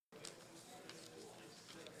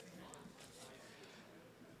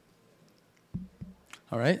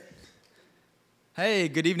All right. Hey,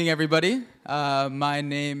 good evening, everybody. My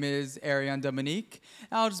name is Ariane Dominique.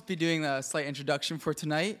 I'll just be doing a slight introduction for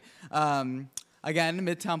tonight. Again,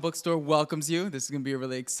 Midtown Bookstore welcomes you. This is going to be a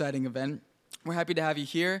really exciting event. We're happy to have you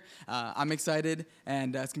here. I'm excited,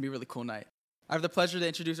 and it's going to be a really cool night. I have the pleasure to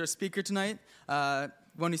introduce our speaker tonight.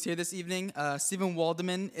 One who's here this evening, Stephen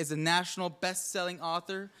Waldman is a national best-selling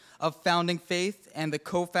author of Founding Faith and the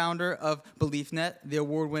co-founder of BeliefNet, the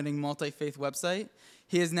award-winning multi-faith website.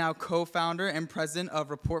 He is now co-founder and president of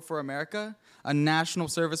Report for America, a national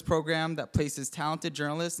service program that places talented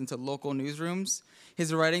journalists into local newsrooms.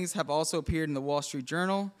 His writings have also appeared in the Wall Street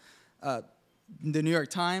Journal, the New York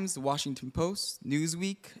Times, the Washington Post,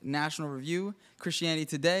 Newsweek, National Review, Christianity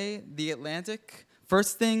Today, The Atlantic,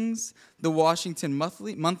 First Things, The Washington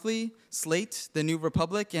Monthly, Slate, The New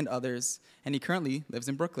Republic, and others. And he currently lives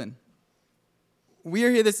in Brooklyn. We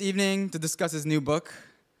are here this evening to discuss his new book,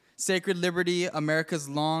 Sacred Liberty, America's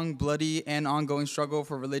Long, Bloody, and Ongoing Struggle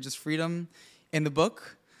for Religious Freedom. In the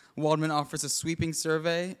book, Waldman offers a sweeping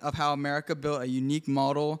survey of how America built a unique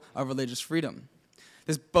model of religious freedom.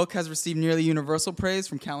 This book has received nearly universal praise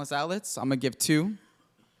from countless outlets. I'm going to give two.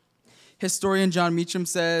 Historian John Meacham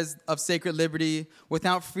says of Sacred Liberty,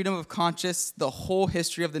 without freedom of conscience, the whole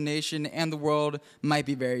history of the nation and the world might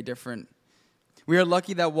be very different. We are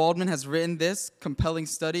lucky that Waldman has written this compelling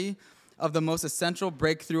study of the most essential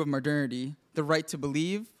breakthrough of modernity, the right to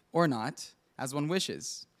believe or not, as one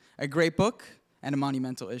wishes. A great book and a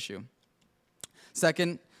monumental issue.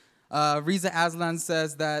 Second, Reza Aslan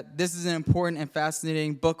says that this is an important and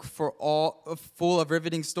fascinating book full of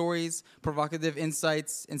riveting stories, provocative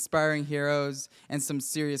insights, inspiring heroes, and some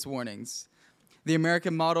serious warnings. The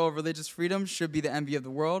American model of religious freedom should be the envy of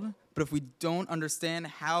the world, but if we don't understand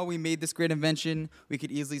how we made this great invention, we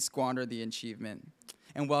could easily squander the achievement.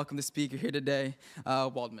 And welcome the speaker here today,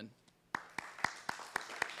 Waldman.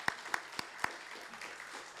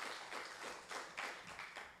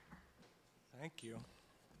 Thank you.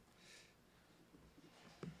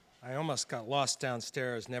 I almost got lost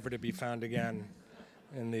downstairs, never to be found again.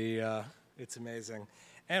 It's amazing.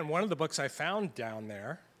 And one of the books I found down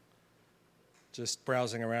there, just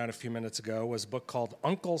browsing around a few minutes ago, was a book called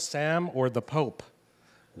Uncle Sam or the Pope.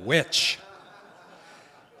 Which?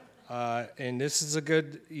 And this is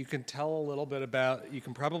you can tell a little bit about, you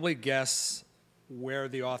can probably guess where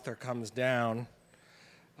the author comes down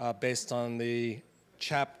based on the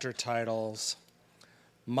chapter titles: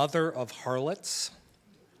 Mother of Harlots,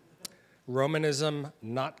 Romanism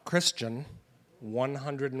Not Christian,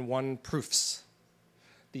 101 Proofs,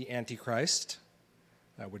 The Antichrist,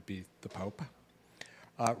 that would be the Pope,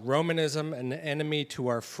 Romanism, an Enemy to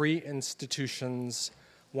Our Free Institutions,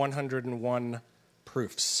 101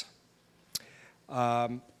 Proofs.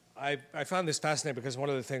 I found this fascinating because one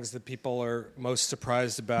of the things that people are most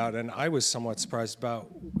surprised about, and I was somewhat surprised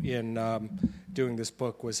about in doing this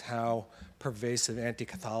book, was how pervasive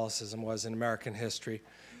anti-Catholicism was in American history.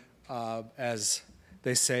 As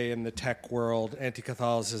they say in the tech world,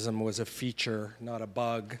 anti-Catholicism was a feature, not a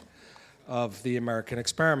bug, of the American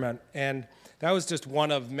experiment. And that was just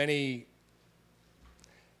one of many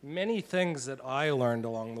things that I learned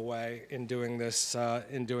along the way in doing this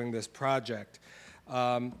project.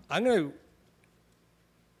 I'm going to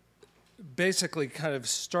basically kind of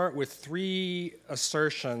start with three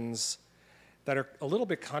assertions that are a little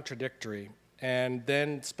bit contradictory, and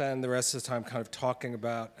then spend the rest of the time kind of talking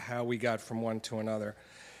about how we got from one to another.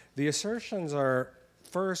 The assertions are,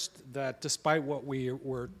 first, that despite what we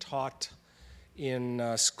were taught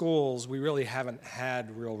in schools, we really haven't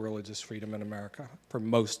had real religious freedom in America for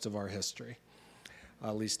most of our history.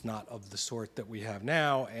 At least not of the sort that we have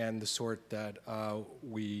now, and the sort that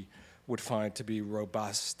we would find to be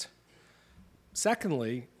robust.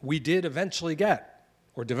 Secondly, we did eventually get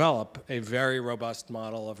or develop a very robust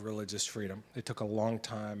model of religious freedom. It took a long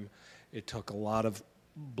time. It took a lot of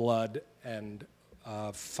blood and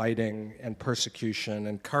fighting and persecution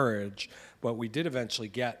and courage, but we did eventually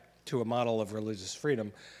get to a model of religious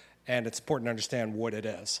freedom, and it's important to understand what it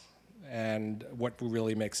is and what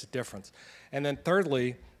really makes a difference. And then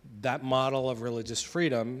thirdly, that model of religious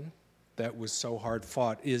freedom that was so hard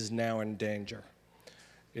fought is now in danger.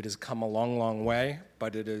 It has come a long, long way,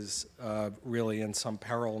 but it is really in some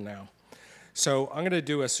peril now. So I'm going to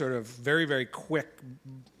do a sort of very, very quick,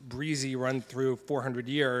 breezy run through 400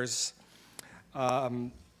 years,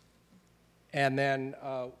 and then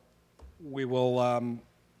we will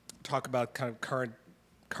talk about kind of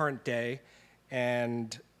current day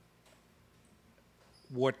and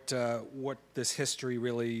what this history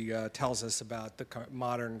really tells us about the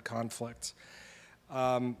modern conflicts.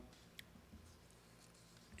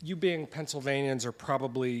 you being Pennsylvanians are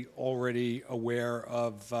probably already aware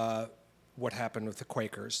of what happened with the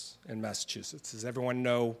Quakers in Massachusetts. Does everyone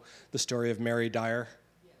know the story of Mary Dyer?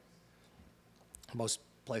 Yes. Most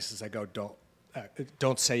places I go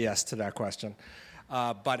don't say yes to that question.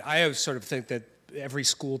 But I always sort of think that every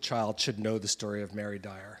school child should know the story of Mary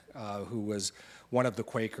Dyer, who was one of the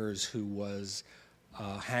Quakers who was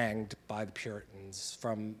hanged by the Puritans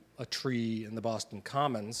from a tree in the Boston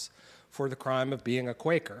Commons for the crime of being a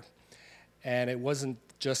Quaker. And it wasn't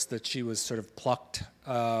just that she was sort of plucked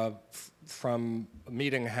from a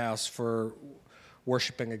meeting house for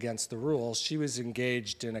worshiping against the rules. She was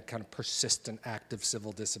engaged in a kind of persistent act of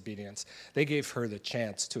civil disobedience. They gave her the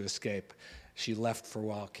chance to escape. She left for a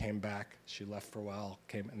while, came back. She left for a while,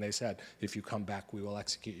 came, and they said, if you come back, we will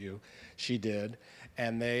execute you. She did.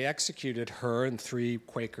 And they executed her and 3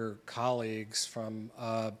 Quaker colleagues from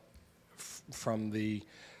the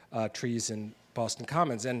trees in Boston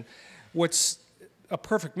Commons. And what's a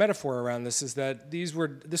perfect metaphor around this is that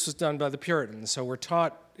this was done by the Puritans. So we're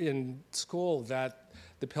taught in school that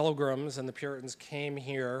the Pilgrims and the Puritans came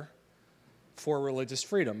here for religious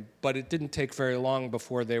freedom, but it didn't take very long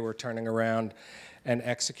before they were turning around and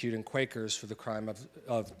executing Quakers for the crime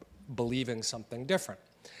of believing something different.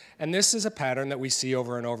 And this is a pattern that we see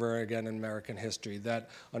over and over again in American history, that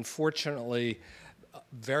unfortunately,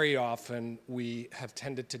 very often we have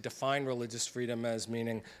tended to define religious freedom as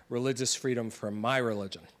meaning religious freedom for my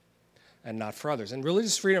religion and not for others. And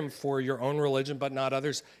religious freedom for your own religion but not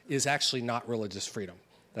others is actually not religious freedom.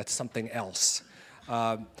 That's something else.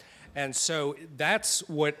 And so that's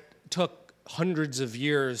what took hundreds of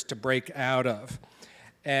years to break out of.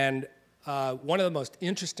 And one of the most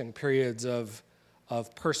interesting periods of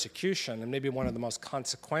persecution, and maybe one of the most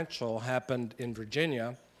consequential, happened in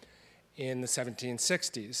Virginia in the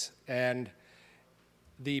 1760s. And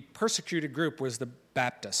the persecuted group was the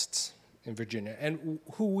Baptists in Virginia, and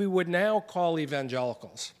who we would now call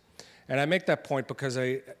evangelicals. And I make that point because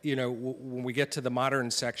when we get to the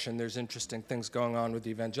modern section, there's interesting things going on with the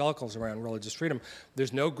evangelicals around religious freedom.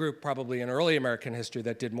 There's no group probably in early American history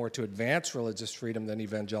that did more to advance religious freedom than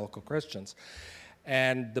evangelical Christians.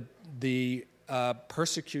 And the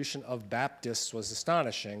persecution of Baptists was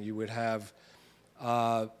astonishing. You would have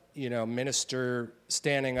minister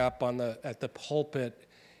standing up at the pulpit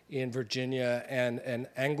in Virginia, and an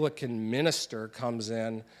Anglican minister comes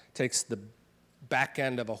in, takes the back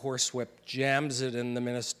end of a horsewhip, jams it in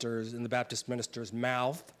the Baptist minister's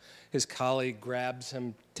mouth. His colleague grabs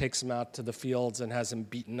him, takes him out to the fields, and has him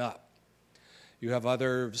beaten up. You have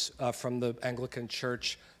others from the Anglican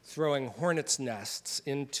Church throwing hornets' nests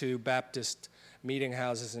into Baptist meeting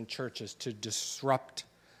houses and churches to disrupt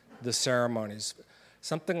the ceremonies.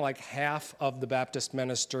 Something like half of the Baptist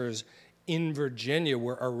ministers in Virginia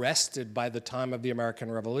were arrested by the time of the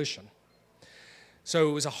American Revolution. So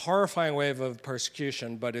it was a horrifying wave of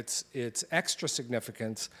persecution, but its extra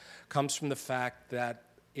significance comes from the fact that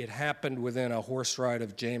it happened within a horse ride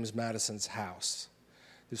of James Madison's house.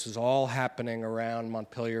 This was all happening around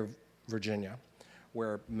Montpelier, Virginia,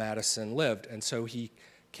 where Madison lived. And so he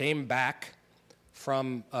came back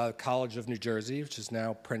from College of New Jersey, which is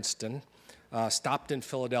now Princeton, stopped in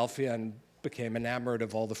Philadelphia and became enamored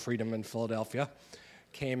of all the freedom in Philadelphia,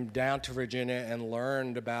 came down to Virginia and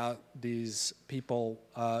learned about these people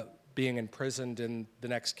being imprisoned in the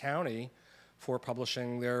next county for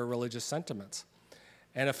publishing their religious sentiments.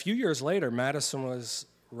 And a few years later, Madison was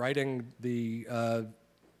writing the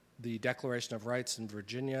Declaration of Rights in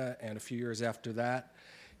Virginia, and a few years after that,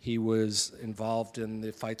 he was involved in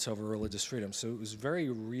the fights over religious freedom. So it was a very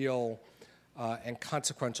real and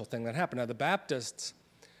consequential thing that happened. Now, the Baptists,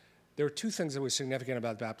 there were 2 things that were significant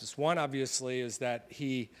about the Baptists. One, obviously, is that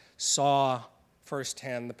he saw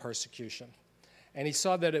firsthand the persecution. And he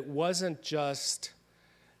saw that it wasn't just,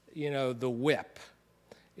 the whip.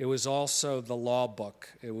 It was also the law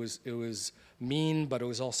book. It was mean, but it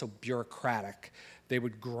was also bureaucratic. They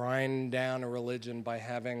would grind down a religion by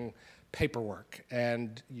having paperwork,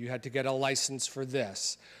 and you had to get a license for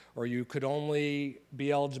this, or you could only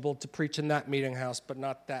be eligible to preach in that meeting house, but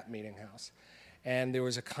not that meeting house. And there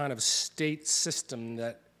was a kind of state system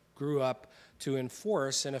that grew up to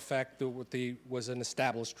enforce, in effect, what was an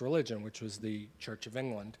established religion, which was the Church of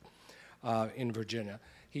England in Virginia.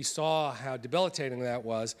 He saw how debilitating that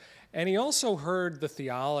was, and he also heard the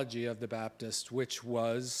theology of the Baptists, which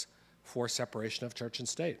was for separation of church and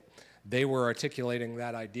state. They were articulating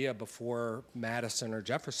that idea before Madison or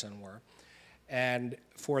Jefferson were. And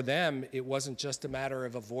for them, it wasn't just a matter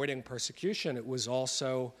of avoiding persecution, it was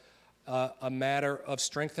also a matter of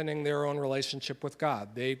strengthening their own relationship with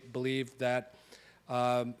God. They believed that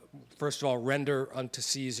First of all, render unto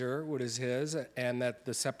Caesar what is his, and that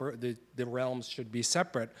the realms should be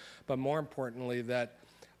separate. But more importantly, that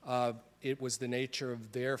it was the nature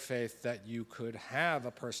of their faith that you could have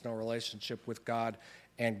a personal relationship with God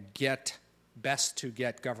and best to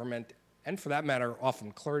get government, and for that matter,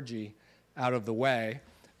 often clergy, out of the way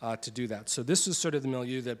to do that. So this was sort of the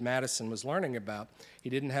milieu that Madison was learning about. He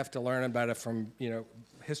didn't have to learn about it from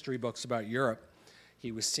history books about Europe.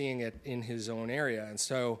 He was seeing it in his own area. And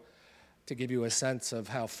so to give you a sense of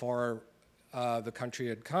how far the country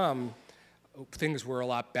had come, things were a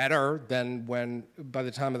lot better than by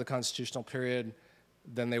the time of the constitutional period,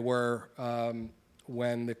 than they were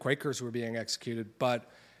when the Quakers were being executed. But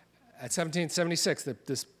at 1776,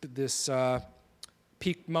 this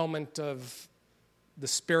peak moment of the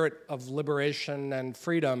spirit of liberation and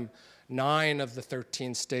freedom, 9 of the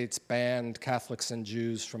 13 states banned Catholics and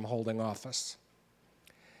Jews from holding office.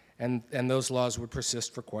 And those laws would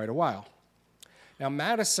persist for quite a while. Now,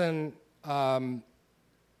 Madison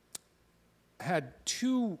had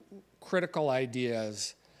 2 critical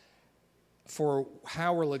ideas for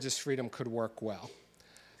how religious freedom could work well.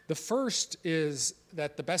 The first is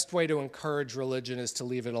that the best way to encourage religion is to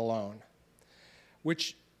leave it alone,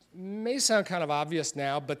 which may sound kind of obvious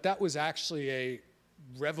now, but that was actually a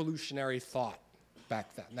revolutionary thought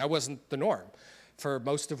back then. That wasn't the norm. For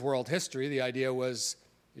most of world history, the idea was,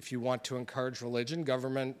 if you want to encourage religion,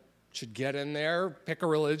 government should get in there, pick a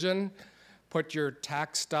religion, put your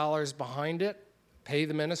tax dollars behind it, pay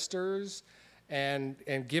the ministers, and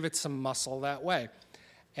give it some muscle that way.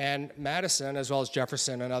 And Madison, as well as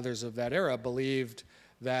Jefferson and others of that era, believed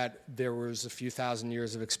that there was a few thousand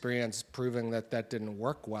years of experience proving that that didn't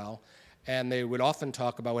work well. And they would often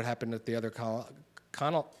talk about what happened at the other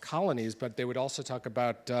colonies, but they would also talk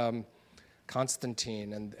about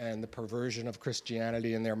Constantine and the perversion of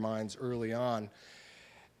Christianity in their minds early on.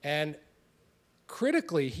 And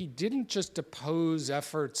critically, he didn't just oppose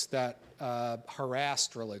efforts that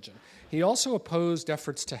harassed religion. He also opposed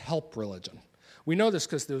efforts to help religion. We know this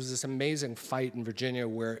because there was this amazing fight in Virginia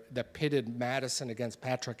that pitted Madison against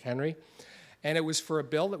Patrick Henry. And it was for a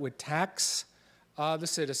bill that would tax the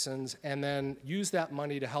citizens and then use that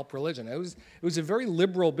money to help religion. It was a very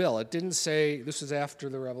liberal bill. It didn't say, this was after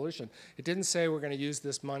the Revolution, it didn't say we're going to use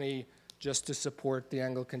this money just to support the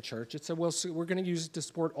Anglican Church. It said, well, we're going to use it to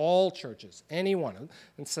support all churches, anyone.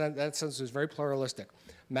 And so in that sense, it was very pluralistic.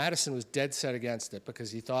 Madison was dead set against it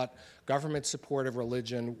because he thought government support of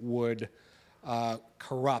religion would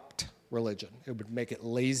corrupt religion. It would make it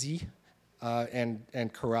lazy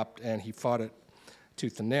and corrupt, and he fought it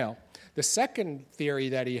tooth and nail. The second theory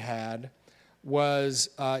that he had was,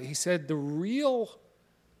 he said the real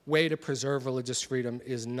way to preserve religious freedom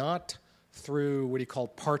is not through what he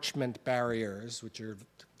called parchment barriers, which are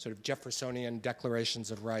sort of Jeffersonian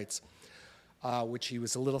declarations of rights, which he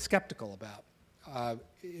was a little skeptical about.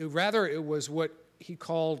 Rather, it was what he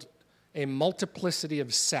called a multiplicity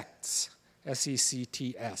of sects,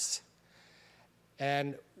 S-E-C-T-S.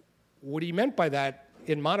 And what he meant by that,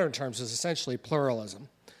 in modern terms, is essentially pluralism.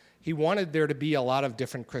 He wanted there to be a lot of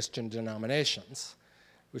different Christian denominations,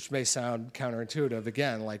 which may sound counterintuitive.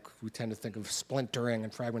 Again, like we tend to think of splintering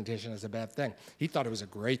and fragmentation as a bad thing. He thought it was a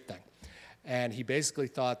great thing. And he basically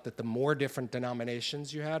thought that the more different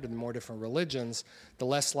denominations you had and the more different religions, the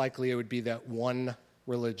less likely it would be that one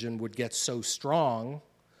religion would get so strong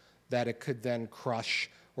that it could then crush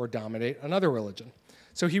or dominate another religion.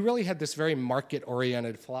 So he really had this very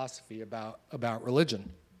market-oriented philosophy about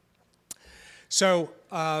religion. So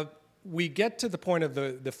we get to the point of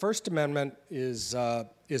the First Amendment is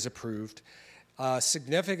approved.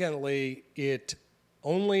 Significantly, it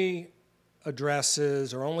only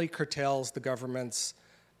addresses or only curtails the government's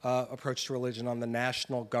approach to religion on the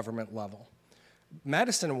national government level.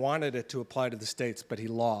 Madison wanted it to apply to the states, but he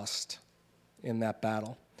lost in that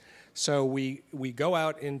battle. So we go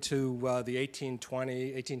out into the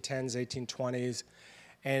 1810s, 1820s,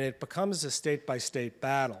 and it becomes a state-by-state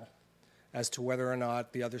battle as to whether or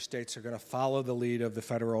not the other states are going to follow the lead of the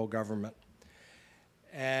federal government.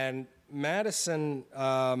 And Madison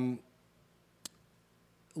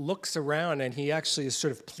looks around, and he actually is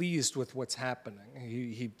sort of pleased with what's happening.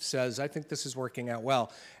 He says, I think this is working out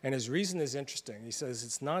well. And his reason is interesting. He says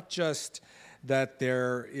it's not just that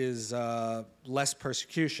there is less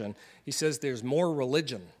persecution. He says there's more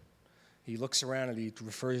religion. He looks around and he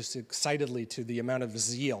refers excitedly to the amount of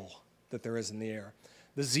zeal that there is in the air.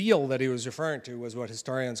 The zeal that he was referring to was what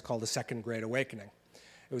historians call the Second Great Awakening.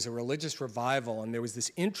 It was a religious revival, and there was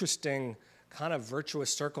this interesting kind of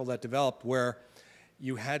virtuous circle that developed where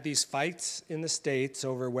you had these fights in the states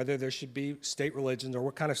over whether there should be state religions or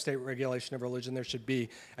what kind of state regulation of religion there should be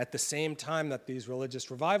at the same time that these religious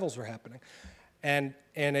revivals were happening. And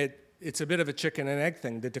it's a bit of a chicken and egg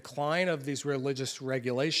thing. The decline of these religious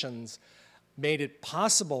regulations made it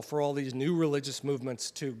possible for all these new religious movements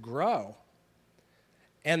to grow.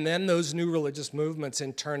 And then those new religious movements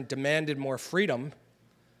in turn demanded more freedom,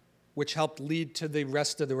 which helped lead to the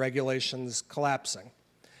rest of the regulations collapsing.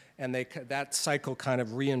 And that cycle kind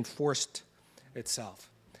of reinforced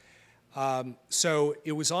itself. So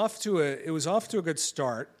it was off to a good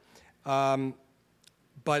start,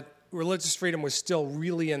 but religious freedom was still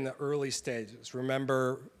really in the early stages.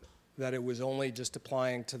 Remember that it was only just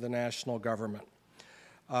applying to the national government.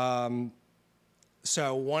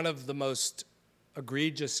 So one of the most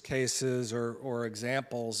egregious cases or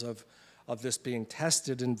examples of this being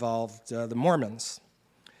tested involved the Mormons.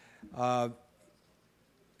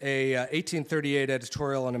 A 1838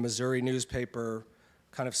 editorial in a Missouri newspaper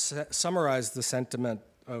kind of summarized the sentiment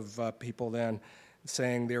of people then,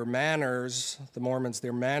 saying their manners, the Mormons,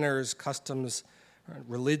 their manners, customs,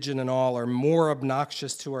 religion and all are more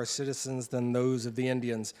obnoxious to our citizens than those of the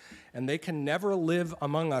Indians, and they can never live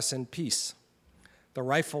among us in peace. The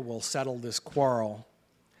rifle will settle this quarrel.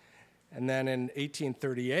 And then in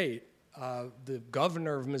 1838, the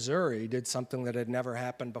governor of Missouri did something that had never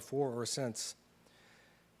happened before or since.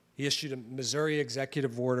 He issued a Missouri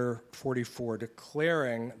Executive Order 44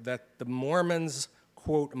 declaring that the Mormons,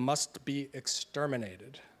 quote, must be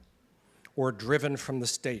exterminated or driven from the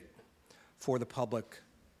state for the public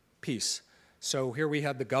peace. So here we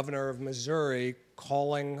had the governor of Missouri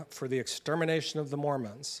calling for the extermination of the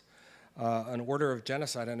Mormons, an order of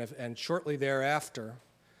genocide. And shortly thereafter,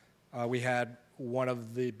 we had one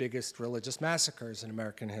of the biggest religious massacres in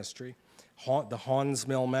American history, the Haun's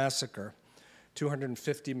Mill Massacre.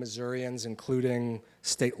 250 Missourians, including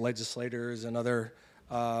state legislators and other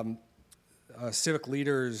civic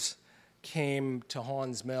leaders, came to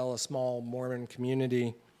Haun's Mill, a small Mormon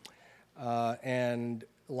community, and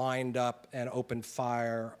lined up and opened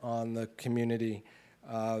fire on the community.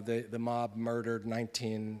 The mob murdered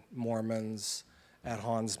 19 Mormons at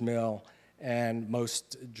Haun's Mill, and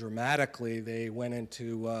most dramatically, they went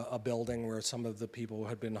into a building where some of the people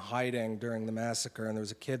had been hiding during the massacre, and there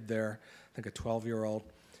was a kid there, I think a 12-year-old,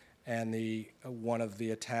 and one of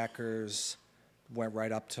the attackers went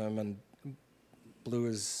right up to him and blew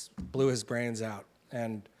his brains out.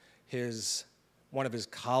 And one of his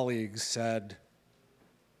colleagues said,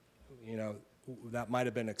 you know, that might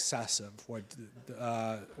have been excessive.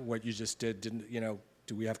 What you just did,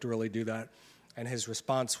 do we have to really do that? And his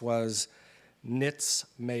response was, nits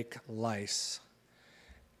make lice.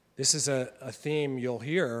 This is a theme you'll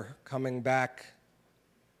hear coming back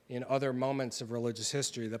in other moments of religious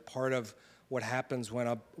history, that part of what happens when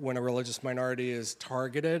a religious minority is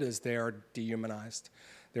targeted is they are dehumanized.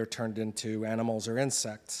 They're turned into animals or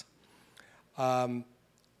insects.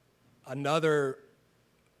 Another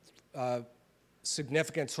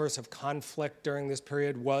significant source of conflict during this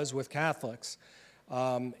period was with Catholics.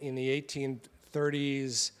 In the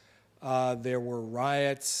 1830s, there were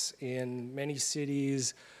riots in many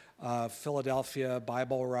cities. Philadelphia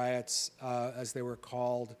Bible riots, as they were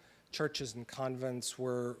called. Churches and convents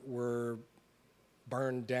were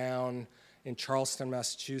burned down. In Charlestown,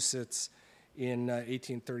 Massachusetts, in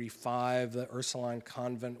 1835, the Ursuline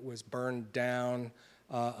convent was burned down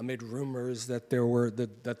amid rumors that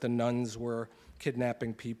that the nuns were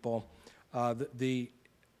kidnapping people. The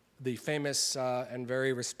famous and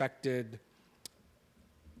very respected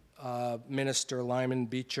minister Lyman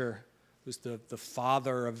Beecher, who's the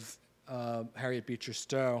father of Harriet Beecher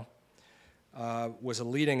Stowe, was a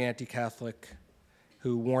leading anti-Catholic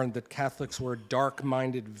who warned that Catholics were a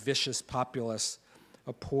dark-minded, vicious populace,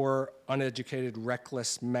 a poor, uneducated,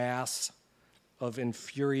 reckless mass of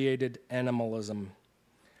infuriated animalism,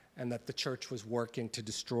 and that the church was working to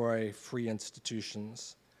destroy free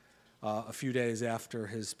institutions. A few days after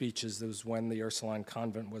his speeches, that was when the Ursuline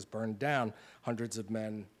convent was burned down. Hundreds of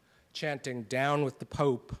men chanting, "Down with the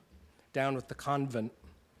Pope, down with the convent,"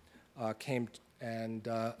 came and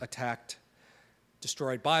attacked,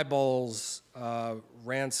 destroyed Bibles,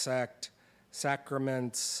 ransacked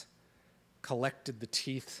sacraments, collected the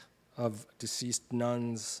teeth of deceased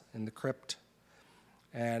nuns in the crypt,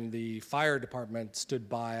 and the fire department stood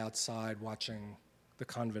by outside watching the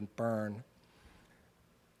convent burn.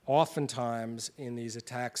 Oftentimes, in these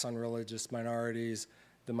attacks on religious minorities,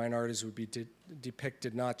 the minorities would be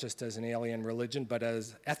depicted not just as an alien religion, but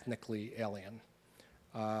as ethnically alien.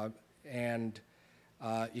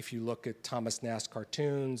 If you look at Thomas Nast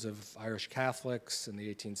cartoons of Irish Catholics in the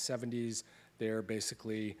 1870s, They're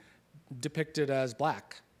basically depicted as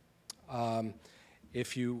black.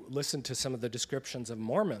 If you listen to some of the descriptions of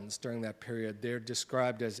Mormons during that period, they're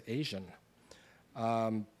described as Asian.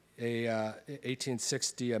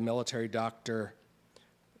 1860, a military doctor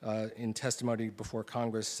in testimony before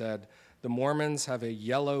Congress said, "The Mormons have a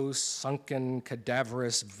yellow, sunken,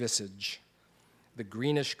 cadaverous visage. The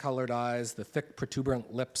greenish-colored eyes, the thick,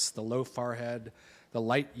 protuberant lips, the low forehead, the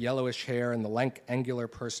light yellowish hair, and the lank, angular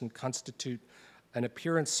person constitute an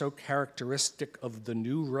appearance so characteristic of the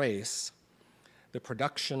new race, the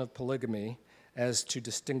production of polygamy, as to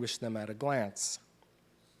distinguish them at a glance."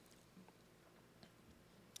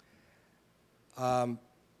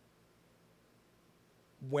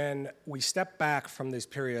 When we step back from this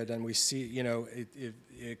period and we see,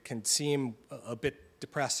 it can seem a bit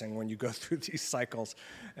depressing when you go through these cycles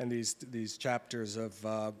and these chapters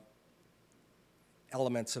of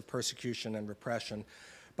elements of persecution and repression.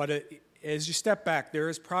 But as you step back, there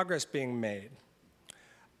is progress being made.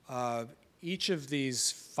 Each of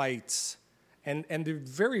these fights, and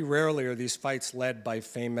very rarely are these fights led by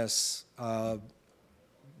famous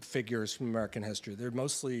figures from American history. They're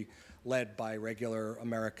mostly led by regular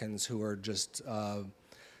Americans who are just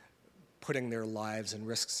putting their lives and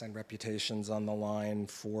risks and reputations on the line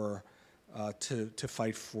to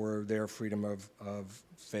fight for their freedom of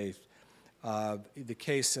faith. The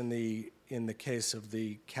case in the case of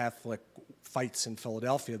the Catholic fights in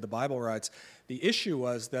Philadelphia, the Bible writes, the issue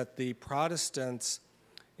was that the Protestants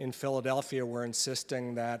in Philadelphia were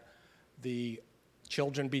insisting that the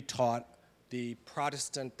children be taught the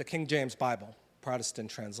King James Bible, Protestant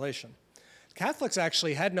translation. Catholics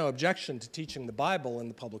actually had no objection to teaching the Bible in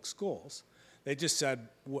the public schools. They just said,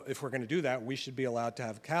 if we're going to do that, we should be allowed to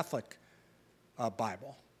have a Catholic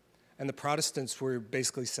Bible. And the Protestants were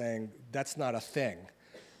basically saying, that's not a thing.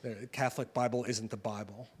 The Catholic Bible isn't the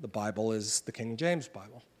Bible. The Bible is the King James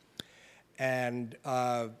Bible. And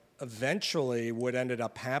eventually, what ended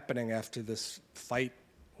up happening after this fight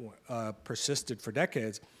persisted for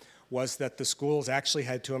decades was that the schools actually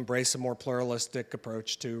had to embrace a more pluralistic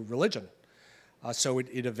approach to religion. So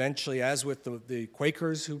it eventually, as with the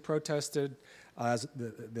Quakers who protested, as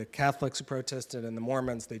the Catholics who protested, and the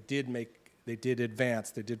Mormons, they did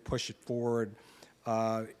advance, they did push it forward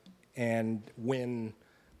and win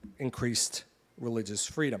increased religious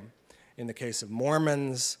freedom. In the case of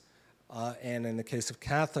Mormons and in the case of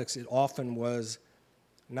Catholics, it often was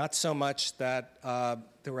not so much that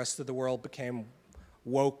the rest of the world became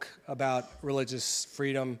woke about religious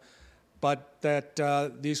freedom, but that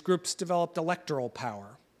these groups developed electoral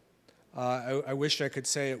power. I wish I could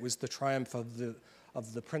say it was the triumph of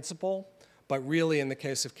the principle, but really in the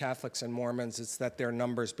case of Catholics and Mormons, it's that their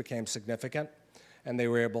numbers became significant and they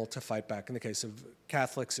were able to fight back. In the case of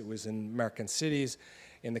Catholics, it was in American cities.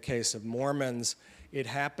 In the case of Mormons, it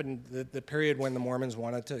happened, the period when the Mormons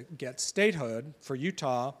wanted to get statehood for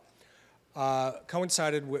Utah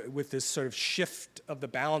coincided with this sort of shift of the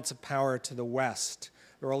balance of power to the west.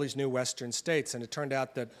 There were all these new western states, and it turned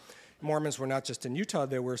out that Mormons were not just in Utah.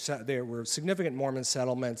 There were significant Mormon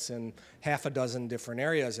settlements in half a dozen different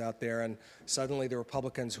areas out there, and suddenly the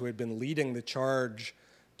Republicans who had been leading the charge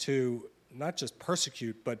to not just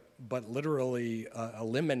persecute, but literally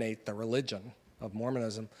eliminate the religion of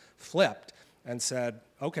Mormonism flipped and said,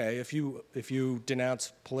 okay, if you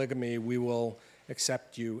denounce polygamy, we will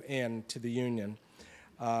accept you into the Union.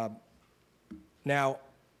 Now,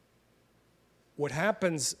 what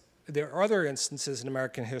happens, there are other instances in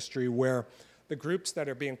American history where the groups that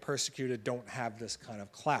are being persecuted don't have this kind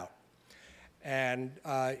of clout. And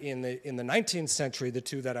in the 19th century, the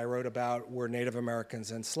two that I wrote about were Native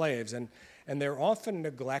Americans and slaves. And they're often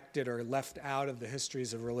neglected or left out of the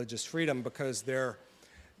histories of religious freedom because they're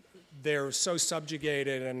so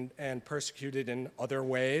subjugated and persecuted in other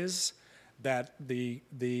ways that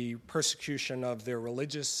the persecution of their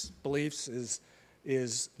religious beliefs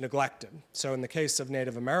is neglected. So in the case of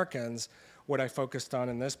Native Americans, what I focused on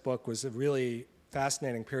in this book was a really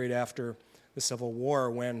fascinating period after the Civil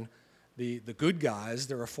War when the good guys,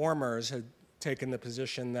 the reformers, had taken the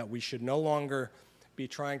position that we should no longer be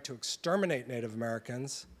trying to exterminate Native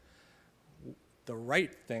Americans. The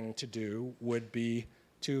right thing to do would be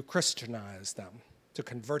to Christianize them, to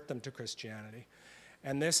convert them to Christianity.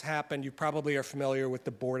 And this happened, you probably are familiar with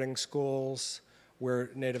the boarding schools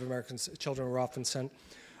where Native American children were often sent.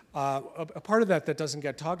 A part of that doesn't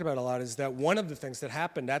get talked about a lot is that one of the things that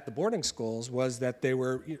happened at the boarding schools was that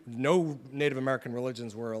no Native American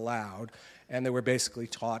religions were allowed, and they were basically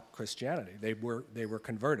taught Christianity. They were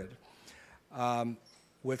converted.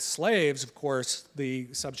 With slaves, of course, the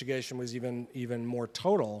subjugation was even more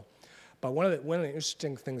total. But one of the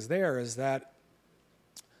interesting things there is that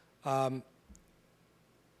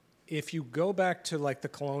If you go back to like the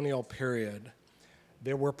colonial period,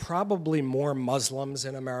 there were probably more Muslims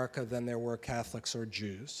in America than there were Catholics or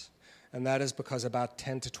Jews. And that is because about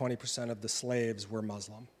 10 to 20% of the slaves were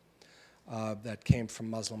Muslim that came from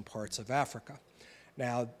Muslim parts of Africa.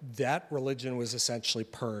 Now, that religion was essentially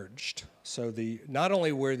purged. So not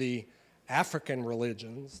only were the African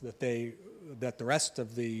religions that the rest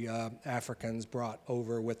of the Africans brought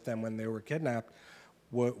over with them when they were kidnapped,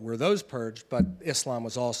 were those purged, but Islam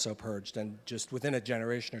was also purged, and just within a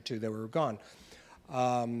generation or two, they were gone.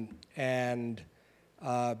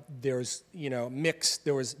 There's mixed.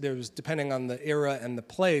 There was depending on the era and the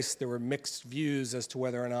place, there were mixed views as to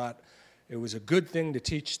whether or not it was a good thing to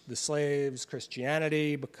teach the slaves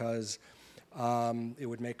Christianity because it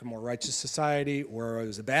would make a more righteous society, or it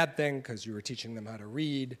was a bad thing because you were teaching them how to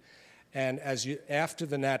read. And after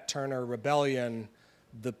the Nat Turner Rebellion,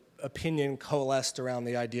 the opinion coalesced around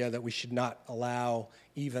the idea that we should not allow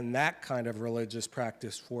even that kind of religious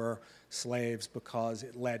practice for slaves because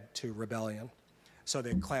it led to rebellion. So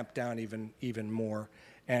they clamped down even more.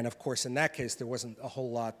 And of course, in that case, there wasn't a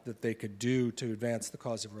whole lot that they could do to advance the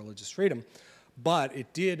cause of religious freedom. But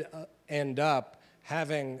it did end up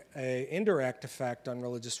having an indirect effect on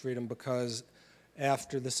religious freedom because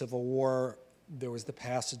after the Civil War, there was the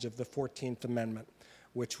passage of the 14th Amendment,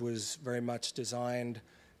 which was very much designed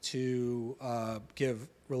to give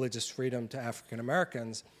religious freedom to African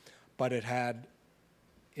Americans, but it had,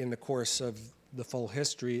 in the course of the full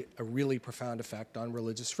history, a really profound effect on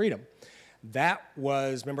religious freedom. That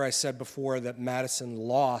was, remember I said before that Madison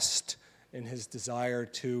lost in his desire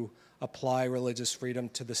to apply religious freedom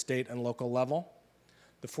to the state and local level?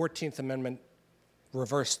 The 14th Amendment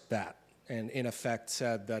reversed that and in effect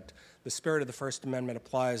said that the spirit of the First Amendment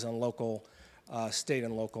applies on local, state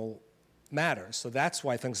and local matters. So that's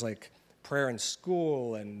why things like prayer in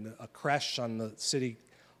school and a creche on the city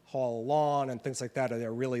hall lawn and things like that,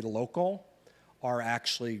 they're really local, are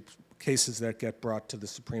actually cases that get brought to the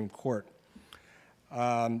Supreme Court.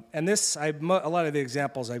 And this, a lot of the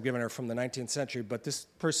examples I've given are from the 19th century, but this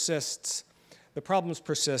persists, the problems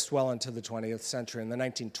persist well into the 20th century. In the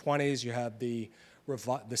 1920s, you had the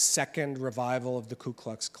second revival of the Ku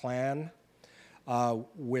Klux Klan,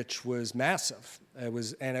 which was massive. It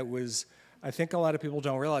was, I think a lot of people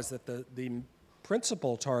don't realize that the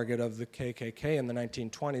principal target of the KKK in the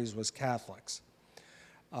 1920s was Catholics.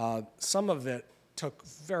 Some of it took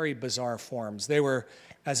very bizarre forms. They were,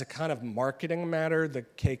 as a kind of marketing matter, the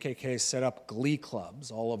KKK set up glee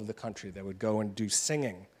clubs all over the country. They would go and do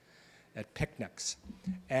singing at picnics.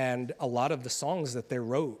 And a lot of the songs that they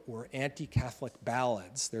wrote were anti-Catholic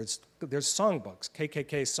ballads. There's songbooks,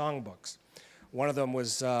 KKK songbooks. One of them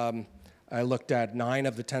was, I looked at 9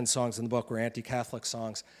 of the 10 songs in the book were anti-Catholic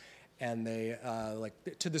songs. And they,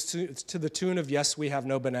 to the tune of Yes, We Have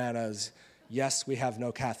No Bananas, Yes, We Have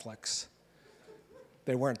No Catholics.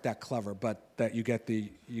 They weren't that clever, but that you get the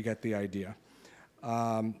idea.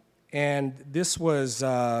 And this was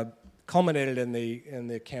culminated in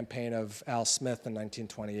the campaign of Al Smith in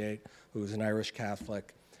 1928, who was an Irish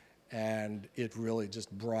Catholic, and it really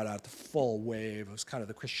just brought out the full wave. It was kind of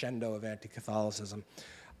the crescendo of anti-Catholicism.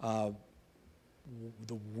 The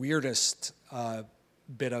weirdest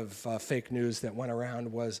bit of fake news that went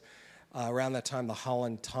around was around that time the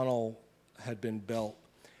Holland Tunnel had been built,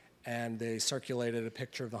 and they circulated a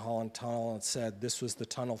picture of the Holland Tunnel and said this was the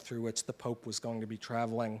tunnel through which the Pope was going to be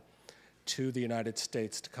traveling to the United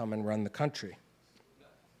States to come and run the country.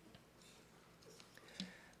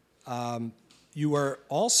 You were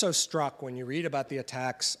also struck when you read about the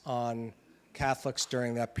attacks on Catholics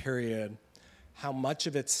during that period, how much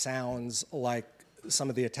of it sounds like some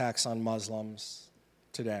of the attacks on Muslims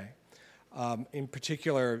today. In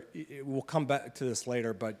particular, we'll come back to this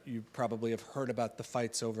later, but you probably have heard about the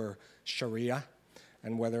fights over Sharia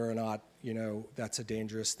and whether or not, that's a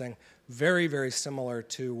dangerous thing. Very, very similar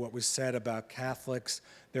to what was said about Catholics,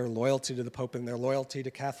 their loyalty to the Pope and their loyalty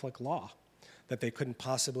to Catholic law, that they couldn't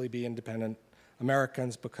possibly be independent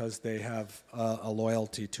Americans because they have a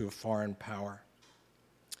loyalty to a foreign power.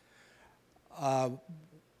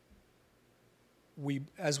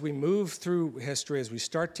 As we move through history, as we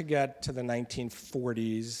start to get to the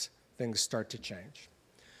 1940s, things start to change.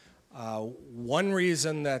 One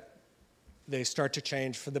reason that they start to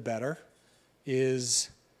change for the better is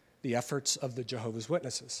the efforts of the Jehovah's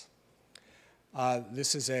Witnesses.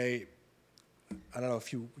 This is I don't know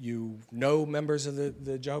if you know members of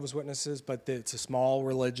the Jehovah's Witnesses, but it's a small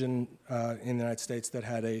religion in the United States that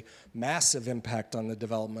had a massive impact on the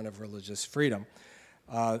development of religious freedom.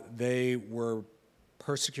 They were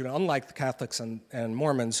persecuted, unlike the Catholics and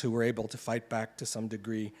Mormons, who were able to fight back to some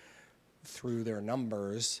degree through their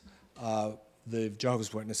numbers, the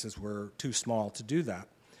Jehovah's Witnesses were too small to do that.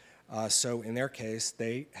 So in their case,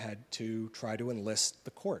 they had to try to enlist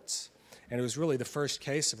the courts. And it was really the first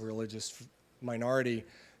case of a religious minority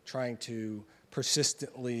trying to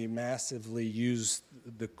persistently, massively use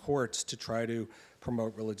the courts to try to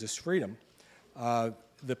promote religious freedom.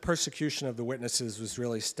 The persecution of the witnesses was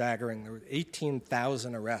really staggering. There were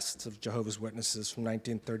 18,000 arrests of Jehovah's Witnesses from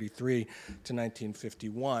 1933 to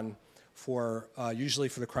 1951 usually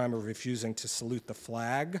for the crime of refusing to salute the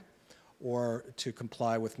flag or to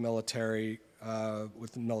comply with military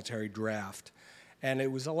draft. And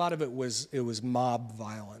a lot of it was mob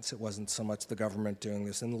violence. It wasn't so much the government doing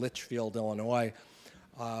this. In Litchfield, Illinois,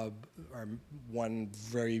 one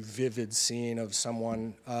very vivid scene of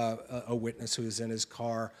someone, a witness who was in his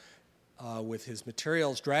car with his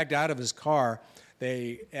materials dragged out of his car.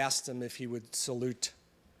 They asked him if he would salute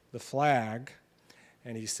the flag,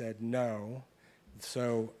 and he said no.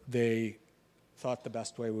 So they thought the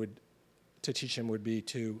best way to teach him would be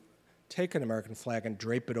to take an American flag and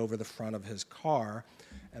drape it over the front of his car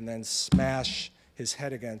and then smash his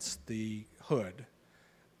head against the hood.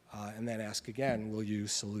 And then ask again, will you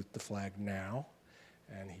salute the flag now?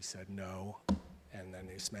 And he said no. And then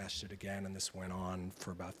he smashed it again, and this went on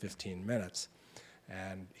for about 15 minutes.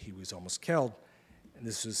 And he was almost killed. And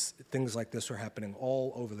things like this were happening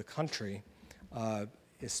all over the country,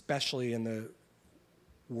 especially in the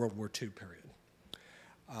World War II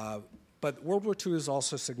period. But World War II is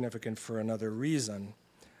also significant for another reason.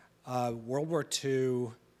 World War II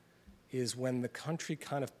is when the country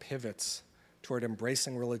kind of pivots toward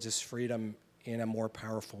embracing religious freedom in a more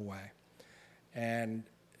powerful way. And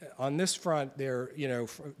on this front,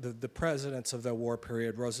 the presidents of the war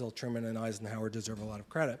period, Roosevelt, Truman, and Eisenhower, deserve a lot of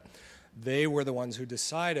credit. They were the ones who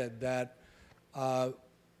decided that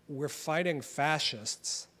we're fighting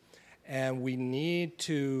fascists, and we need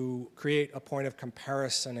to create a point of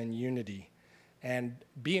comparison and unity. And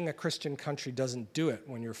being a Christian country doesn't do it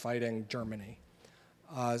when you're fighting Germany.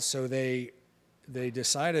 So they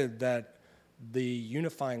decided that the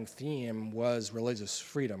unifying theme was religious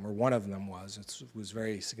freedom, or one of them was. It was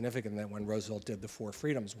very significant that when Roosevelt did the Four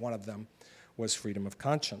Freedoms, one of them was freedom of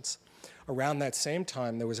conscience. Around that same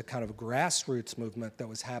time, there was a kind of grassroots movement that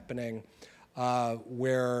was happening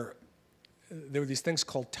where there were these things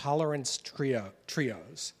called tolerance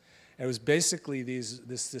trios. And it was basically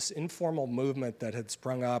this informal movement that had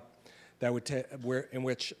sprung up that in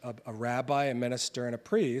which a rabbi, a minister, and a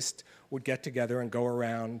priest would get together and go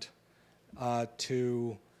around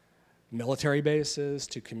to military bases,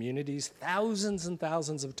 to communities. Thousands and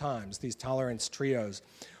thousands of times, these tolerance trios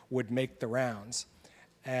would make the rounds.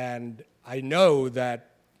 And I know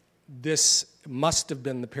that this must have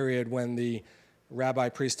been the period when the rabbi,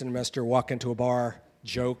 priest, and minister walk into a bar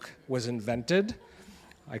joke was invented.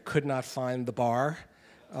 I could not find the bar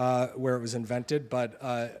where it was invented, but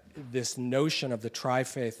this notion of the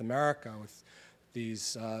tri-faith America with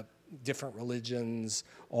these different religions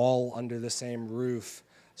all under the same roof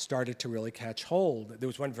started to really catch hold. There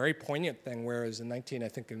was one very poignant thing, whereas in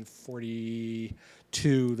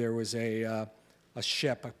 1942, there was a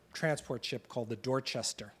transport ship called the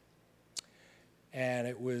Dorchester. And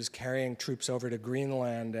it was carrying troops over to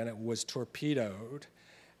Greenland, and it was torpedoed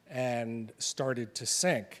and started to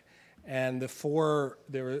sink. And the four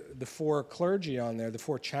clergy on there, the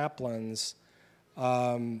four chaplains,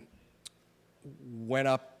 went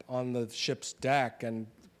up on the ship's deck and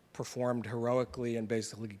performed heroically and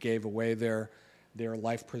basically gave away their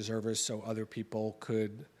life preservers so other people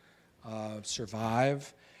could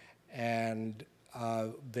survive. And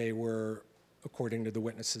they were, according to the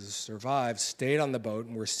witnesses who survived, stayed on the boat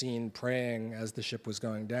and were seen praying as the ship was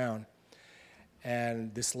going down.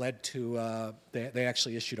 And this led to, they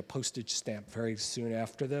actually issued a postage stamp very soon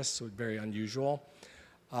after this, so very unusual.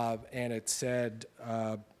 And it said,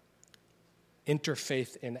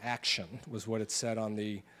 "Interfaith in Action" was what it said on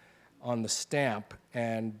the stamp.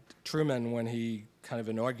 And Truman, when he kind of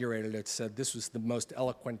inaugurated it, said this was the most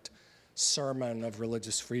eloquent sermon of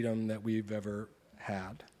religious freedom that we've ever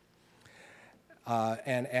had.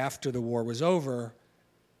 And after the war was over,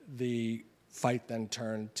 the fight then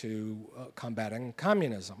turned to combating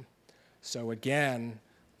communism. So again,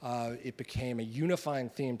 it became a unifying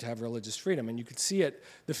theme to have religious freedom. And you could see it.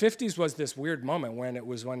 The 50s was this weird moment when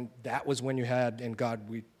that was when you had "In God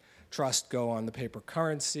We Trust" go on the paper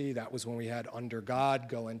currency. That was when we had "Under God"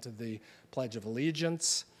 go into the Pledge of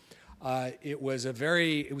Allegiance. It was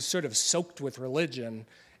sort of soaked with religion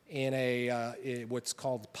in what's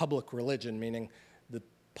called public religion, meaning the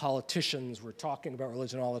politicians were talking about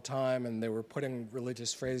religion all the time, and they were putting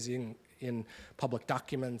religious phrasing in public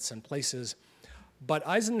documents and places. But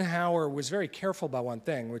Eisenhower was very careful about one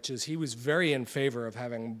thing, which is he was very in favor of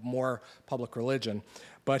having more public religion,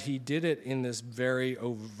 but he did it in this very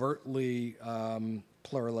overtly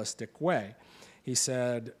pluralistic way. He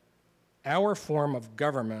said, "Our form of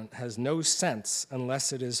government has no sense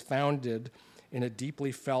unless it is founded in a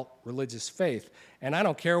deeply felt religious faith, and I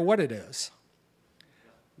don't care what it is."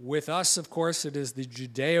 With us, of course, it is the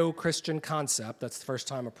Judeo-Christian concept. That's the first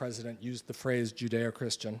time a president used the phrase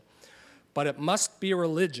Judeo-Christian. But it must be a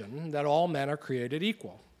religion that all men are created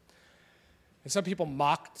equal. And some people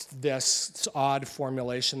mocked this odd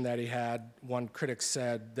formulation that he had. One critic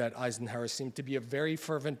said that Eisenhower seemed to be a very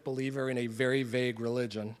fervent believer in a very vague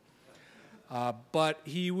religion. But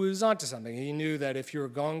he was onto something. He knew that if you were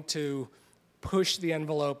going to push the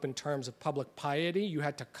envelope in terms of public piety, you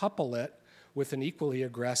had to couple it with an equally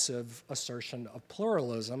aggressive assertion of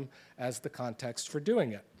pluralism as the context for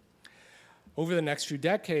doing it. Over the next few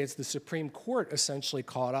decades, the Supreme Court essentially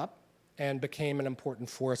caught up and became an important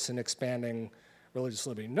force in expanding religious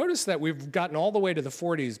liberty. Notice that we've gotten all the way to the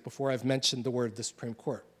 40s before I've mentioned the word the Supreme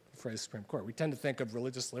Court, the phrase Supreme Court. We tend to think of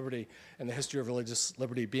religious liberty and the history of religious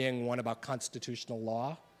liberty being one about constitutional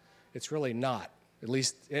law. It's really not. At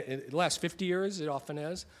least in the last 50 years, it often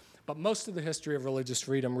is. But most of the history of religious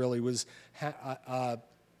freedom really was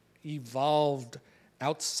evolved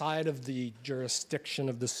outside of the jurisdiction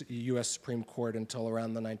of the U.S. Supreme Court until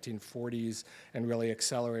around the 1940s and really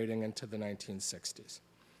accelerating into the 1960s.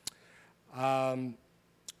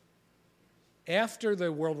 After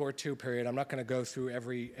the World War II period, I'm not going to go through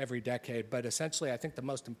every decade, but essentially I think the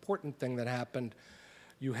most important thing that happened,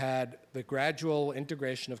 you had the gradual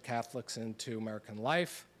integration of Catholics into American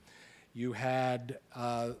life. You had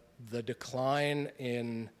the decline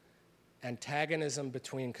in antagonism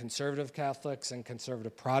between conservative Catholics and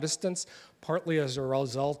conservative Protestants, partly as a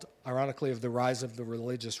result, ironically, of the rise of the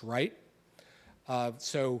religious right.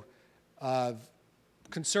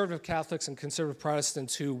 Conservative Catholics and conservative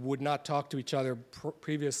Protestants who would not talk to each other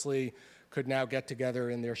previously could now get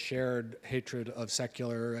together in their shared hatred of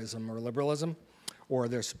secularism or liberalism, or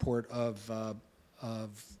their support of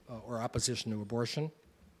or opposition to abortion.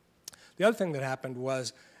 The other thing that happened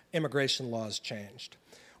was immigration laws changed.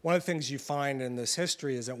 One of the things you find in this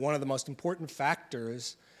history is that one of the most important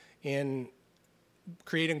factors in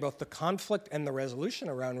creating both the conflict and the resolution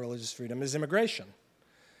around religious freedom is immigration.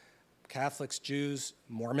 Catholics, Jews,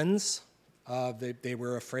 Mormons, they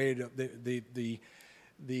were afraid of the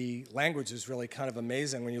language is really kind of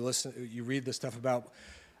amazing when you read the stuff about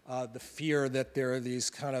the fear that there are these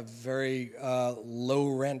kind of very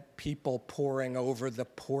low-rent people pouring over the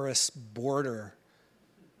porous border,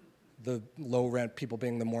 the low-rent people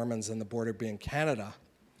being the Mormons and the border being Canada.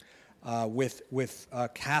 With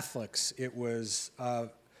Catholics, it was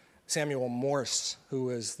Samuel Morse, who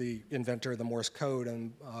was the inventor of the Morse code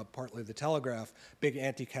and partly the telegraph, big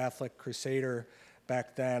anti-Catholic crusader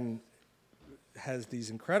back then, has these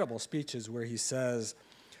incredible speeches where he says,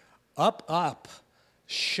 "Up, up,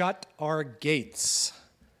 shut our gates,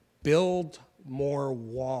 build more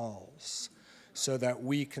walls so that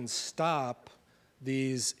we can stop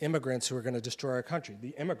these immigrants who are going to destroy our country."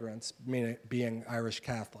 The immigrants being Irish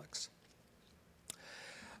Catholics.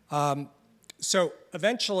 So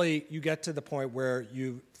eventually you get to the point where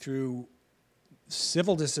you, through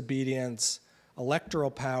civil disobedience,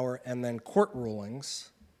 electoral power, and then court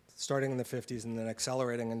rulings, starting in the 50s and then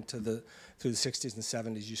accelerating through the 60s and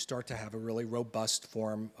 70s, you start to have a really robust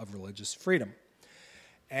form of religious freedom.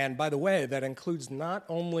 And by the way, that includes not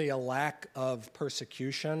only a lack of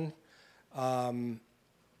persecution,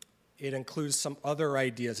 it includes some other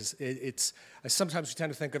ideas. Sometimes we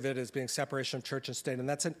tend to think of it as being separation of church and state, and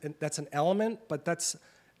that's an element, but that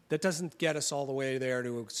doesn't get us all the way there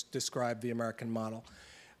to describe the American model.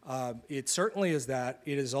 It certainly is that.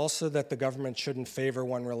 It is also that the government shouldn't favor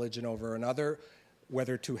one religion over another,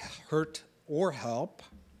 whether to hurt or help,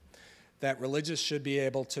 that religious should be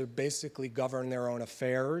able to basically govern their own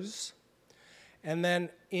affairs. And then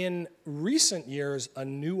in recent years, a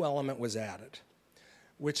new element was added,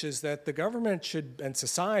 which is that the government and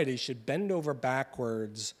society should bend over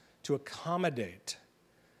backwards to accommodate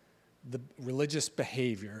the religious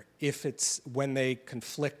behavior when they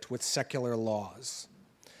conflict with secular laws.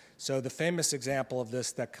 So the famous example of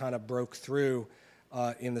this that kind of broke through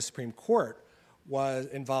in the Supreme Court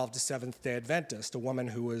involved a Seventh-day Adventist, a woman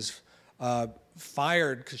who was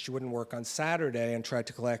fired because she wouldn't work on Saturday and tried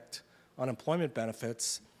to collect unemployment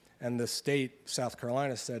benefits, and the state, South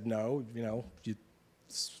Carolina, said no,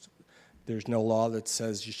 there's no law that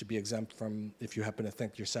says you should be exempt from if you happen to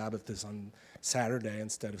think your Sabbath is on Saturday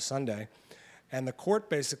instead of Sunday. And the court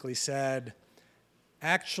basically said,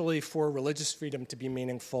 actually, for religious freedom to be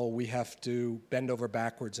meaningful, we have to bend over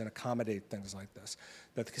backwards and accommodate things like this.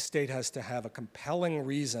 That the state has to have a compelling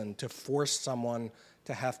reason to force someone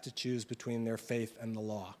to have to choose between their faith and the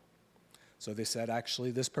law. So they said, actually,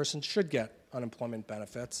 this person should get unemployment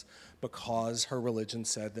benefits because her religion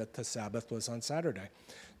said that the Sabbath was on Saturday.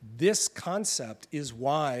 This concept is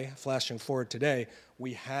why, flashing forward today,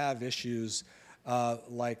 we have issues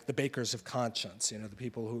like the bakers of conscience, the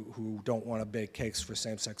people who don't want to bake cakes for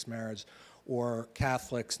same-sex marriage, or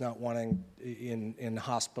Catholics not wanting in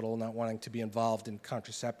hospital, not wanting to be involved in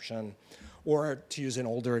contraception, or to use an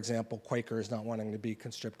older example, Quakers not wanting to be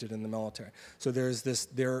conscripted in the military. So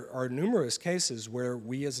there are numerous cases where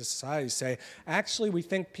we as a society say, actually, we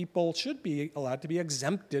think people should be allowed to be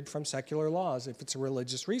exempted from secular laws if it's a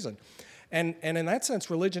religious reason. And in that sense,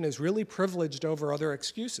 religion is really privileged over other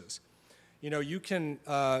excuses. You can,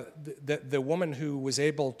 the woman who was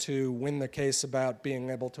able to win the case about being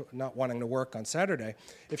able to, not wanting to work on Saturday,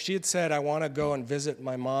 if she had said, I want to go and visit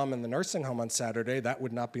my mom in the nursing home on Saturday, that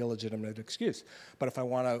would not be a legitimate excuse. But if I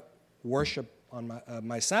want to worship on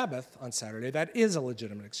my Sabbath on Saturday, that is a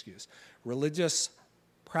legitimate excuse. Religious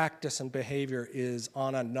practice and behavior is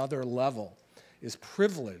on another level, is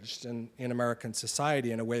privileged in American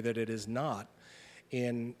society in a way that it is not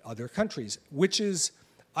in other countries, which is,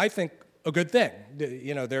 I think, a good thing.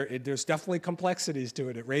 There's definitely complexities to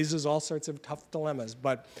it. It raises all sorts of tough dilemmas,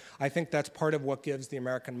 but I think that's part of what gives the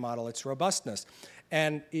American model its robustness.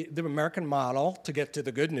 And the American model, to get to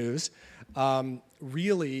the good news,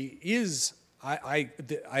 really is, I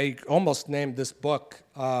almost named this book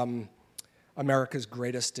America's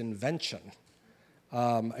Greatest Invention.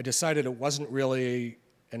 I decided it wasn't really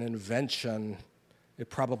an invention.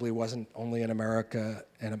 It probably wasn't only in America,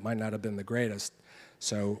 and it might not have been the greatest.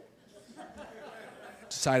 So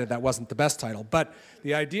decided that wasn't the best title. But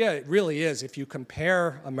the idea really is, if you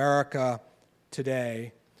compare America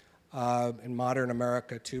today, in modern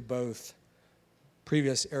America, to both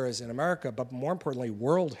previous eras in America, but more importantly,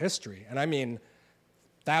 world history, and I mean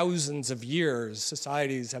thousands of years,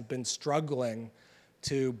 societies have been struggling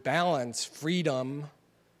to balance freedom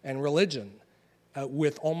and religion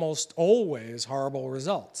with almost always horrible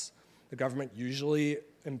results. The government usually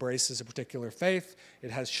embraces a particular faith.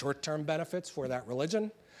 It has short-term benefits for that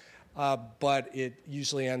religion, but it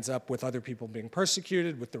usually ends up with other people being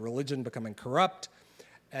persecuted, with the religion becoming corrupt,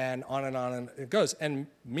 and on it goes. And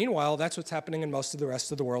meanwhile, that's what's happening in most of the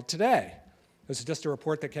rest of the world today. There's just a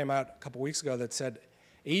report that came out a couple weeks ago that said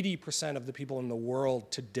 80% of the people in the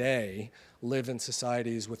world today live in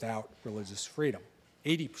societies without religious freedom.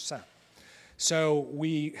 80%. So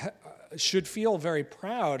we should feel very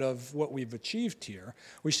proud of what we've achieved here.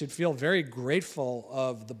 We should feel very grateful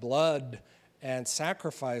of the blood and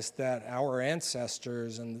sacrifice that our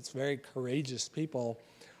ancestors and these very courageous people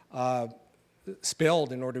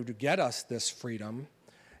spilled in order to get us this freedom.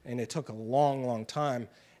 And it took a long, long time.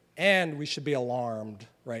 And we should be alarmed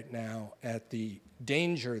right now at the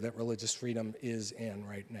danger that religious freedom is in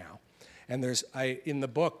right now. And in the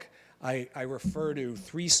book, I refer to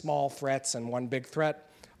 3 small threats and 1 big threat.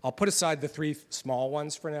 I'll put aside the 3 small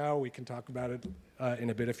ones for now. We can talk about it in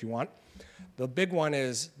a bit if you want. The big one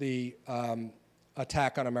is the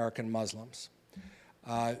attack on American Muslims.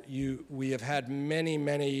 We have had many,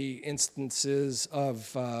 many instances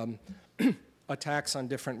of attacks on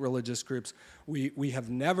different religious groups. We have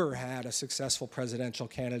never had a successful presidential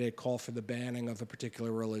candidate call for the banning of a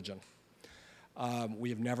particular religion. We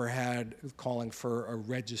have never had calling for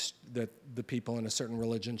that the people in a certain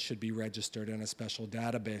religion should be registered in a special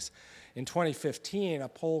database. In 2015, a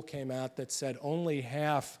poll came out that said only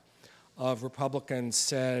half of Republicans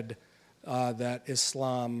said that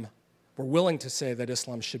Islam, were willing to say that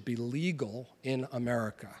Islam should be legal in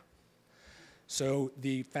America. So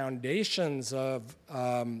the foundations of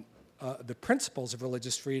the principles of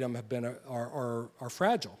religious freedom are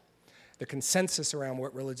fragile. The consensus around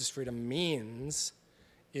what religious freedom means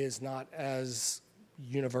is not as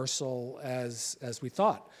universal as we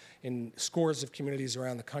thought. In scores of communities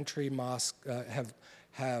around the country, mosques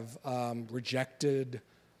have rejected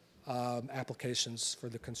applications for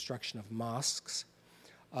the construction of mosques.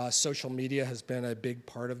 Social media has been a big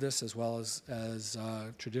part of this, as well as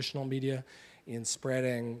traditional media, in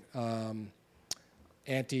spreading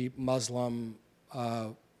anti-Muslim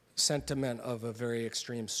sentiment of a very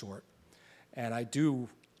extreme sort. And I do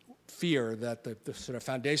fear that the sort of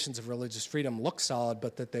foundations of religious freedom look solid,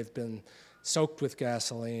 but that they've been soaked with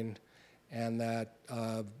gasoline, and that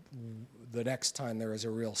the next time there is a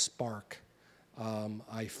real spark,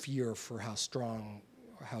 I fear for how strong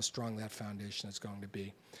that foundation is going to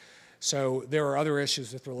be. So there are other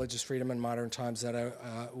issues with religious freedom in modern times that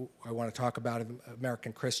I want to talk about.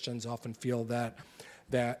 American Christians often feel that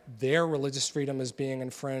their religious freedom is being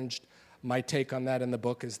infringed. My take on that in the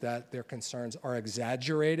book is that their concerns are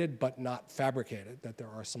exaggerated but not fabricated, that there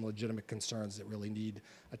are some legitimate concerns that really need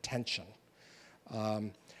attention.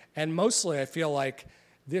 And mostly I feel like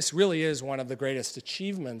this really is one of the greatest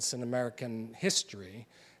achievements in American history,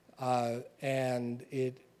 and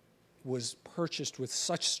it was purchased with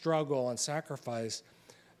such struggle and sacrifice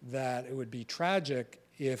that it would be tragic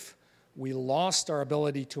if we lost our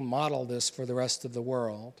ability to model this for the rest of the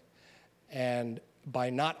world. And by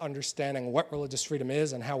not understanding what religious freedom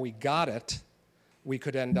is and how we got it, we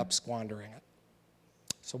could end up squandering it.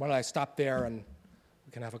 So why don't I stop there and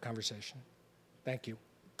we can have a conversation. Thank you.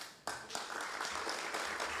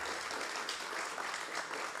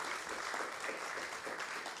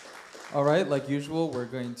 All right, like usual, we're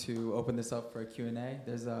going to open this up for a Q&A.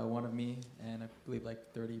 There's one of me and I believe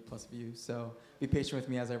like 30 plus of you. So be patient with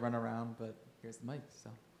me as I run around, but here's the mic. So.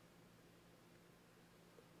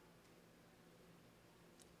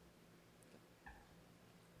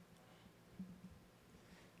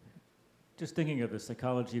 Just thinking of the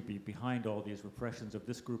psychology behind all these repressions of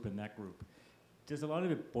this group and that group, does a lot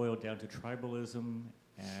of it boil down to tribalism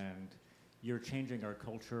and you're changing our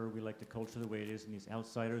culture, we like the culture the way it is, and these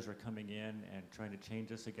outsiders are coming in and trying to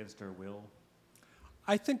change us against our will?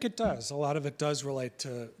 I think it does. A lot of it does relate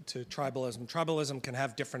to tribalism. Tribalism can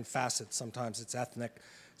have different facets. Sometimes it's ethnic,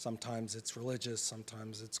 sometimes it's religious,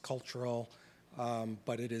 sometimes it's cultural,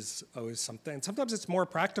 but it is always something. And sometimes it's more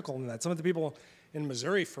practical than that. Some of the people in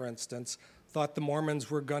Missouri, for instance, thought the Mormons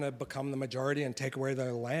were going to become the majority and take away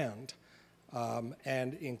their land.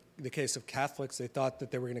 And in the case of Catholics, they thought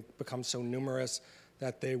that they were going to become so numerous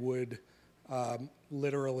that they would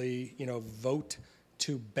literally, vote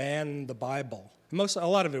to ban the Bible. A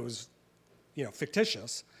lot of it was,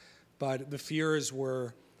 fictitious, but the fears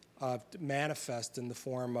were manifest in the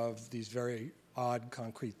form of these very odd,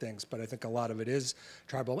 concrete things. But I think a lot of it is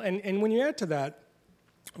tribal. And when you add to that,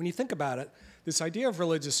 when you think about it, this idea of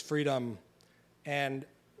religious freedom and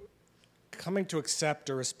coming to accept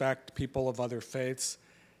or respect people of other faiths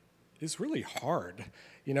is really hard.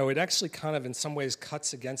 It actually kind of in some ways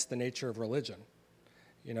cuts against the nature of religion.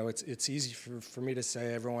 It's easy for me to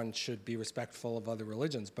say everyone should be respectful of other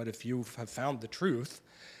religions, but if you have found the truth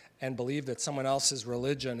and believe that someone else's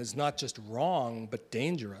religion is not just wrong but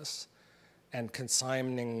dangerous and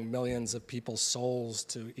consigning millions of people's souls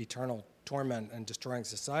to eternal torment and destroying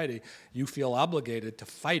society, you feel obligated to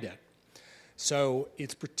fight it. So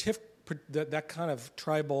it's that kind of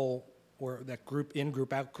tribal or that group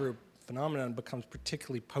in-group, out-group phenomenon becomes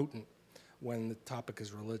particularly potent when the topic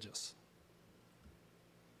is religious.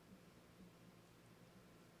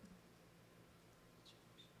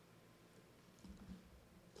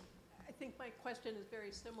 I think my question is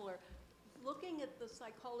very similar. Looking at the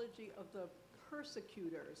psychology of the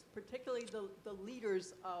persecutors, particularly the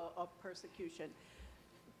leaders of persecution,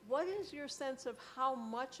 what is your sense of how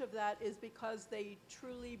much of that is because they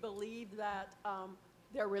truly believe that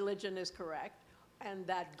their religion is correct and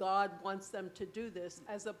that God wants them to do this,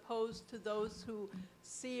 as opposed to those who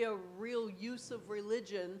see a real use of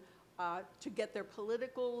religion to get their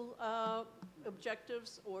political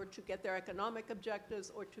objectives or to get their economic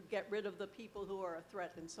objectives or to get rid of the people who are a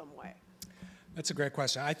threat in some way? That's a great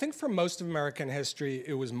question. I think for most of American history,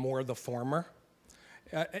 it was more the former.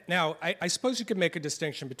 Now, I suppose you could make a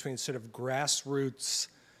distinction between sort of grassroots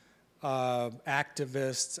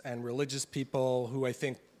activists and religious people who I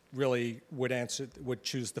think really would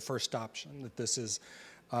choose the first option, that this is,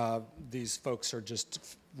 these folks are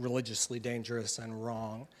just religiously dangerous and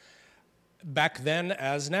wrong. Back then,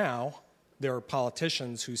 as now, there are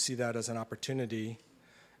politicians who see that as an opportunity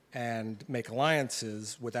and make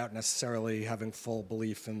alliances without necessarily having full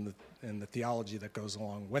belief in the theology that goes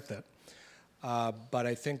along with it. But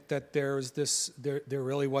I think that there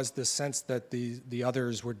really was this sense that the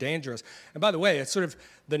others were dangerous. And by the way, it's sort of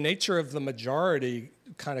the nature of the majority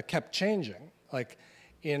kind of kept changing. Like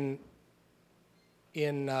in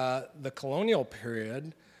the colonial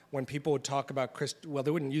period, when people would talk about well,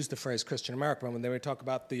 they wouldn't use the phrase Christian America, but when they would talk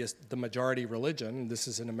about the majority religion, this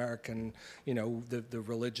is an American, the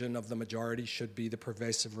religion of the majority should be the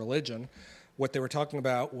pervasive religion. What they were talking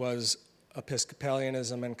about was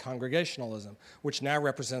Episcopalianism and Congregationalism, which now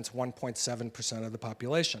represents 1.7% of the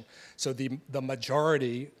population. So the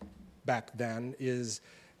majority back then is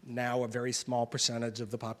now a very small percentage of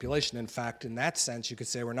the population. In fact, in that sense, you could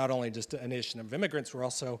say we're not only just a nation of immigrants, we're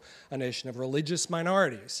also a nation of religious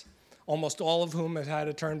minorities, almost all of whom have had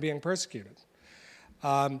a turn being persecuted.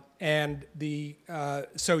 So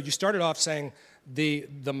you started off saying the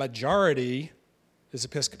majority is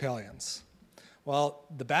Episcopalians. Well,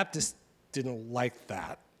 the Baptists didn't like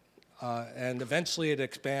that. And eventually it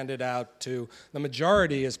expanded out to the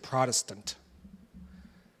majority is Protestant.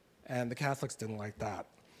 And the Catholics didn't like that.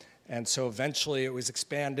 And so eventually it was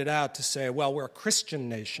expanded out to say, well, we're a Christian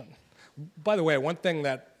nation. By the way, one thing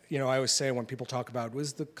that I always say when people talk about,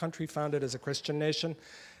 was the country founded as a Christian nation?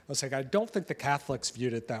 I was like, I don't think the Catholics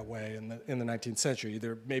viewed it that way in the 19th century.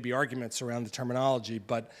 There may be arguments around the terminology,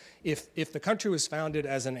 but if the country was founded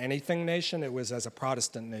as an anything nation, it was as a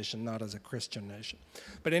Protestant nation, not as a Christian nation.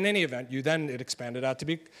 But in any event, it expanded out to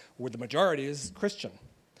be where the majority is Christian.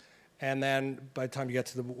 And then by the time you get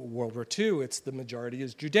to the World War II, the majority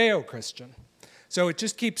is Judeo-Christian. So it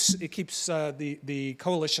just keeps the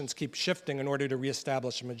coalitions keep shifting in order to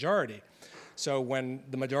reestablish a majority. So when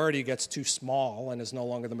the majority gets too small and is no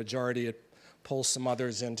longer the majority, it pulls some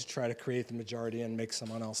others in to try to create the majority and make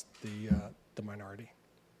someone else the minority.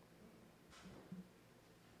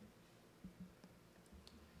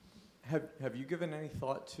 Have you given any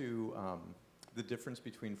thought to the difference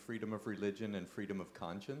between freedom of religion and freedom of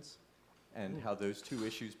conscience, and how those two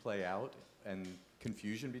issues play out, and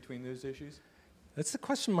confusion between those issues? That's the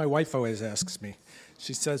question my wife always asks me.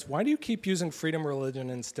 She says, why do you keep using freedom of religion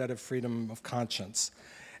instead of freedom of conscience?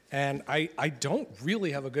 And I don't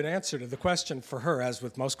really have a good answer to the question for her, as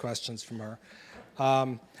with most questions from her.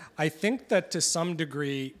 I think that to some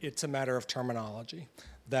degree it's a matter of terminology,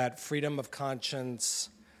 that freedom of conscience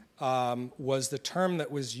was the term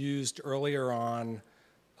that was used earlier on,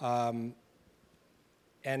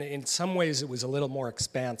 and in some ways it was a little more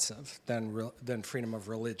expansive than freedom of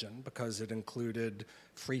religion, because it included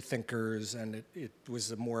free thinkers, and it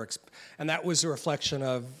was a more and that was a reflection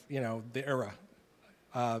of the era,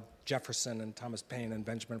 Jefferson and Thomas Paine and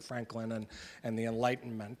Benjamin Franklin and the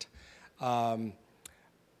Enlightenment.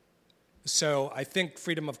 So I think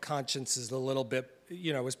freedom of conscience is a little bit,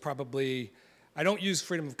 is probably, I don't use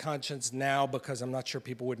freedom of conscience now because I'm not sure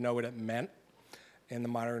people would know what it meant in the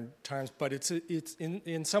modern times, but it's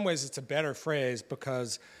in some ways it's a better phrase,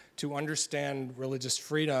 because to understand religious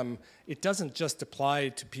freedom, it doesn't just apply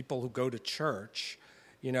to people who go to church.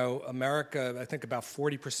 America, I think about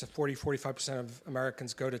 45% of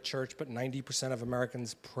Americans go to church, but 90% of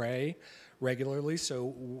Americans pray regularly.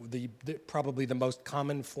 So probably the most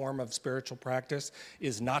common form of spiritual practice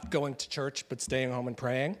is not going to church, but staying home and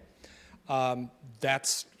praying.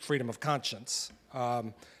 That's freedom of conscience.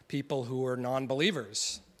 People who are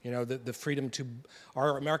non-believers, the freedom to,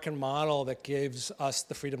 our American model that gives us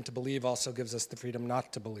the freedom to believe also gives us the freedom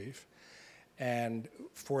not to believe. And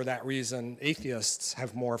for that reason, atheists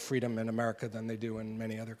have more freedom in America than they do in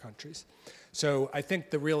many other countries. So I think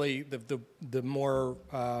the more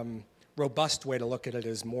robust way to look at it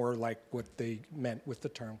is more like what they meant with the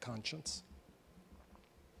term conscience.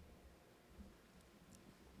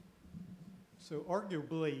 So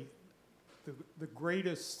arguably, the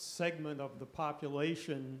greatest segment of the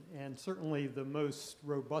population, and certainly the most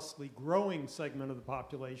robustly growing segment of the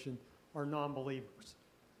population, are non-believers.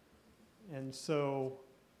 And so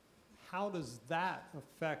how does that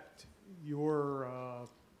affect your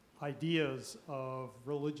ideas of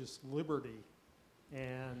religious liberty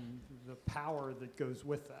and the power that goes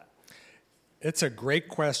with that? It's a great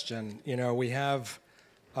question. We have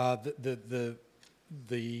the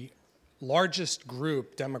largest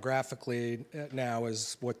group demographically now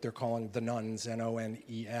is what they're calling the nones,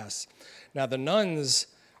 N-O-N-E-S. Now, the nones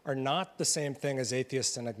are not the same thing as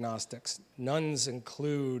atheists and agnostics. Nones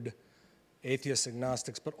include atheists,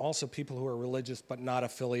 agnostics, but also people who are religious but not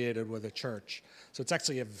affiliated with a church. So it's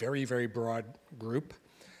actually a very, very broad group.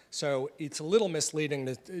 So it's a little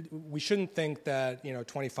misleading. We shouldn't think that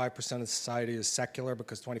 25% of society is secular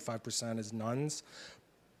because 25% is nuns.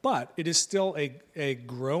 But it is still a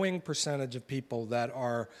growing percentage of people that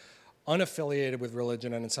are unaffiliated with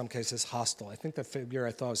religion and in some cases hostile. I think the figure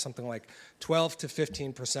I thought was something like 12 to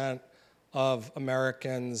 15% of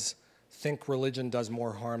Americans think religion does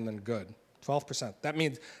more harm than good. 12%. That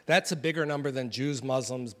means that's a bigger number than Jews,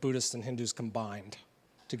 Muslims, Buddhists, and Hindus combined,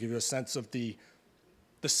 to give you a sense of the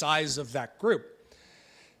size of that group.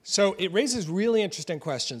 So it raises really interesting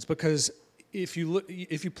questions, because if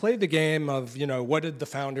you play the game of, what would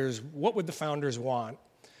the founders want?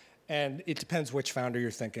 And it depends which founder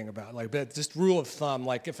you're thinking about. But just rule of thumb,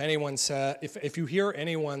 if you hear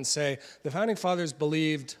anyone say, the founding fathers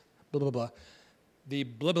believed blah, blah, blah, the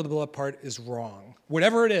blah, blah, blah part is wrong.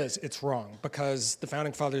 Whatever it is, it's wrong, because the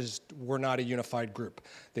Founding Fathers were not a unified group.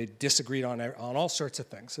 They disagreed on all sorts of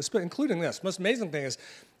things, including this. Most amazing thing is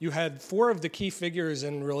you had 4 of the key figures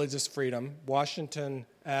in religious freedom, Washington,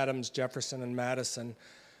 Adams, Jefferson, and Madison,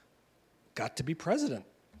 got to be president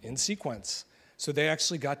in sequence. So they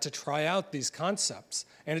actually got to try out these concepts.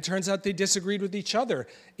 And it turns out they disagreed with each other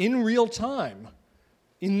in real time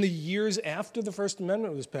in the years after the First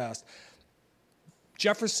Amendment was passed.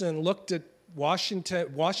 Jefferson looked at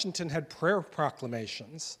Washington. Washington had prayer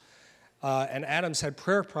proclamations, and Adams had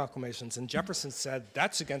prayer proclamations. And Jefferson said,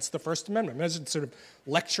 that's against the First Amendment. Imagine sort of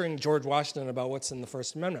lecturing George Washington about what's in the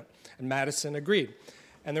First Amendment. And Madison agreed.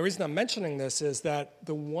 And the reason I'm mentioning this is that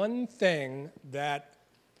the one thing that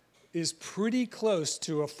is pretty close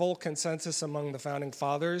to a full consensus among the Founding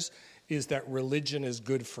Fathers is that religion is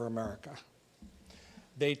good for America.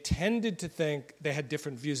 They tended to think, they had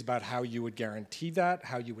different views about how you would guarantee that,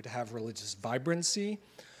 how you would have religious vibrancy.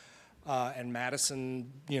 And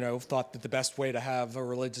Madison, thought that the best way to have a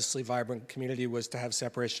religiously vibrant community was to have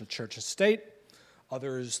separation of church and state.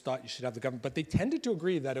 Others thought you should have the government. But they tended to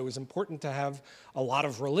agree that it was important to have a lot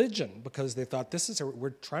of religion, because they thought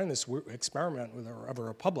we're trying this experiment of a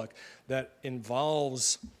republic that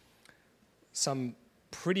involves some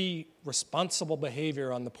pretty responsible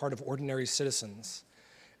behavior on the part of ordinary citizens.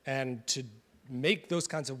 And to make those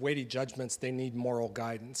kinds of weighty judgments, they need moral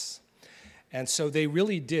guidance. And so they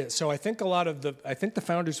really did. So I think I think the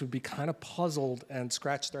founders would be kind of puzzled and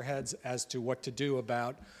scratch their heads as to what to do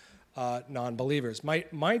about non-believers.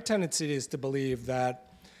 My tendency is to believe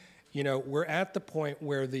that, we're at the point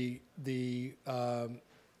where we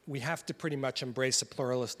have to pretty much embrace a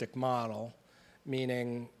pluralistic model,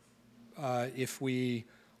 meaning if we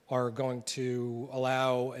are going to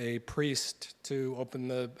allow a priest to open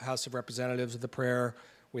the House of Representatives with a prayer,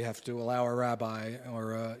 we have to allow a rabbi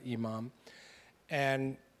or a imam.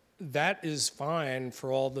 And that is fine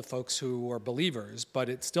for all the folks who are believers, but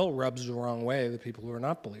it still rubs the wrong way the people who are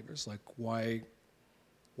not believers. Like, why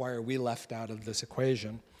are we left out of this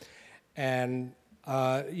equation? And,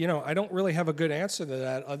 I don't really have a good answer to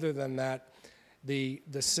that, other than that the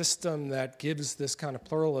system that gives this kind of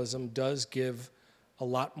pluralism does give a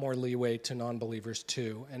lot more leeway to non-believers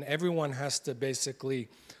too. And everyone has to basically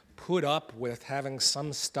put up with having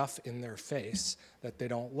some stuff in their face that they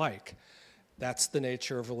don't like. That's the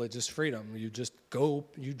nature of religious freedom. You just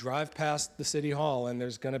you drive past the city hall, and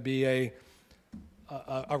there's going to be a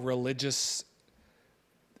religious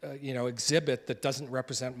exhibit that doesn't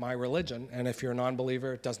represent my religion. And if you're a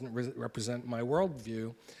non-believer, it doesn't represent my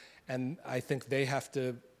worldview. And I think they have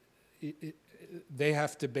to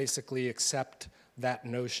basically accept that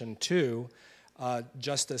notion too,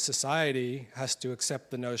 just as society has to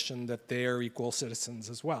accept the notion that they are equal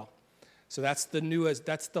citizens as well. So that's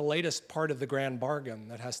the latest part of the grand bargain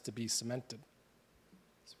that has to be cemented.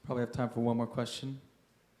 So probably have time for one more question.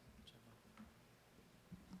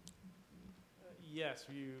 Yes,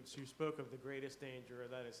 you spoke of the greatest danger,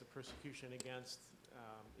 that is the persecution against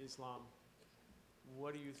Islam.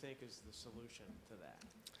 What do you think is the solution to that?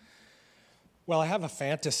 Well, I have a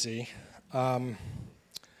fantasy.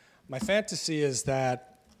 My fantasy is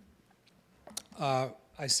that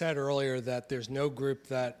I said earlier that there's no group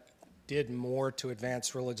that did more to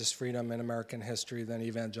advance religious freedom in American history than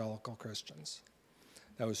evangelical Christians.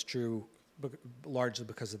 That was true largely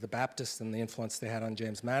because of the Baptists and the influence they had on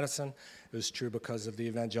James Madison. It was true because of the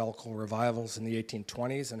evangelical revivals in the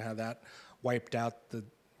 1820s and how that wiped out the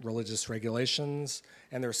religious regulations.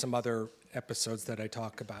 And there are some other episodes that I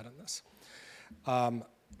talk about in this.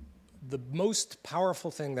 The most powerful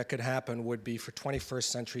thing that could happen would be for 21st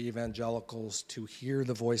century evangelicals to hear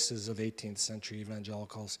the voices of 18th century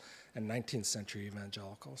evangelicals and 19th century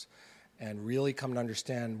evangelicals and really come to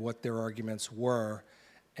understand what their arguments were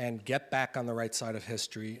and get back on the right side of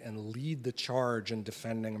history and lead the charge in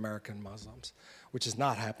defending American Muslims, which is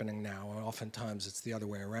not happening now. And oftentimes it's the other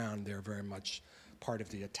way around. They're very much part of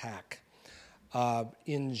the attack.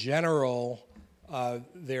 In general,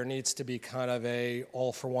 there needs to be kind of a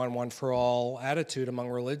all for one for all attitude among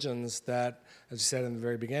religions that, as you said in the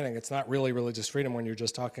very beginning, it's not really religious freedom when you're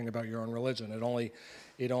just talking about your own religion.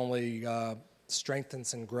 It only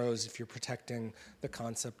strengthens and grows if you're protecting the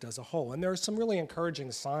concept as a whole. And there are some really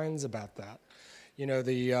encouraging signs about that.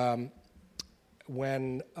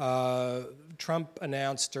 When Trump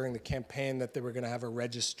announced during the campaign that they were going to have a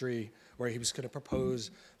registry where he was going to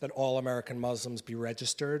propose that all American Muslims be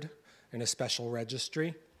registered in a special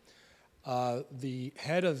registry, the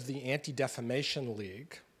head of the Anti-Defamation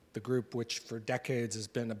League, the group which for decades has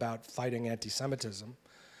been about fighting anti-Semitism,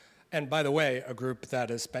 and by the way, a group that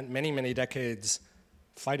has spent many, many decades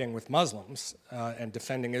fighting with Muslims and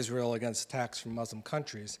defending Israel against attacks from Muslim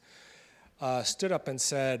countries, stood up and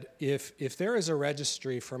said, if there is a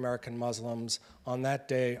registry for American Muslims, on that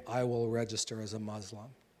day I will register as a Muslim.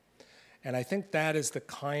 And I think that is the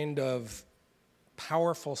kind of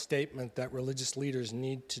powerful statement that religious leaders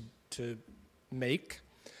need to make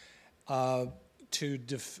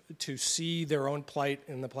to see their own plight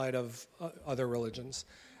in the plight of other religions.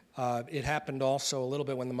 It happened also a little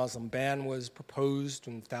bit when the Muslim ban was proposed,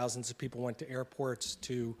 and thousands of people went to airports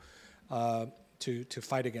to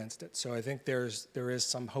fight against it. So I think there is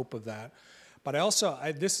some hope of that. But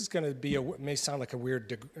this is going to be may sound like a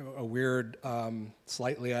weird,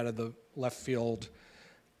 slightly out of the left field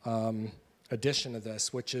addition of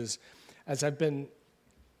this, which is, as I've been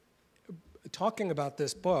talking about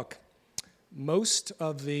this book, most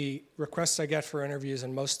of the requests I get for interviews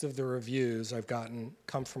and most of the reviews I've gotten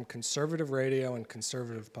come from conservative radio and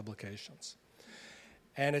conservative publications.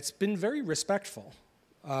 And it's been very respectful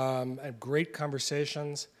and great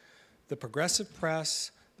conversations. The progressive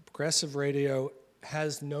press, the progressive radio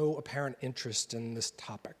has no apparent interest in this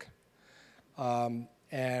topic.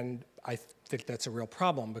 And I think that's a real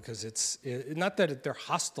problem because it's not that they're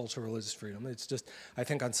hostile to religious freedom. It's just, I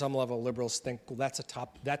think on some level liberals think, well,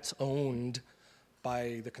 that's owned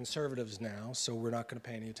by the conservatives now, so we're not going to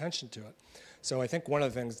pay any attention to it. So I think one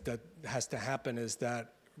of the things that has to happen is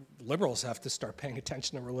that liberals have to start paying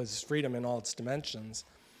attention to religious freedom in all its dimensions,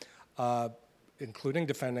 including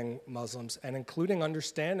defending Muslims and including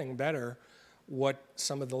understanding better what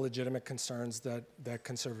some of the legitimate concerns that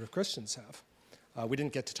conservative Christians have. We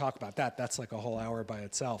didn't get to talk about that. That's like a whole hour by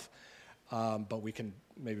itself. But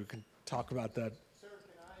maybe we can talk about that. Sir,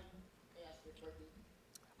 can I ask a quick?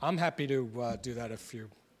 I'm happy to do that if you.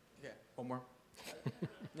 Yeah, one more.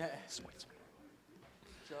 Yeah. Just one.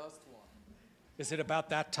 Is it about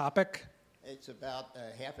that topic? It's about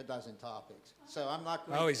half a dozen topics. So I'm not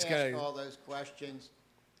going to ask all those questions,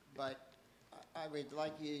 but I would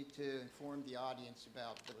like you to inform the audience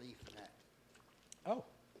about BeliefNet. Oh,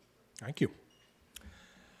 thank you.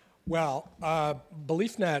 Well,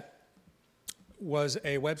 BeliefNet was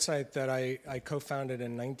a website that I co-founded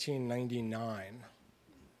in 1999.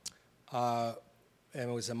 And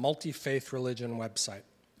it was a multi-faith religion website.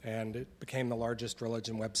 And it became the largest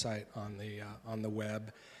religion website on the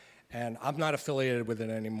web. And I'm not affiliated with it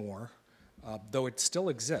anymore, though it still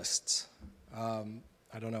exists.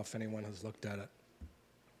 I don't know if anyone has looked at it.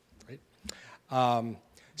 Right?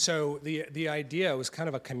 So the idea was kind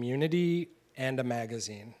of a community and a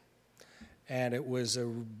magazine. And it was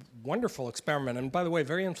a wonderful experiment. And by the way,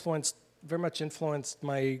 very much influenced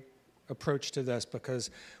my approach to this because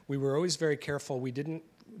we were always very careful. We didn't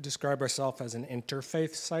describe ourselves as an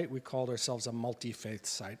interfaith site. We called ourselves a multi-faith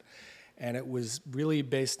site. And it was really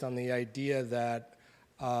based on the idea that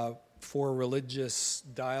for religious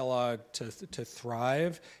dialogue to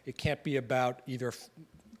thrive, it can't be about either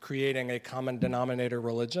creating a common denominator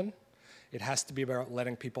religion. It has to be about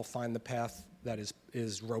letting people find the path that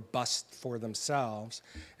is robust for themselves,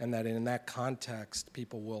 and that in that context,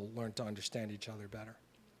 people will learn to understand each other better.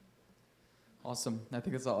 Awesome. I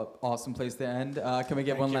think it's an awesome place to end. Can we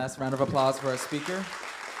get one last round of applause for our speaker?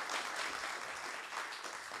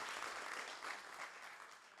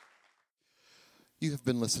 You have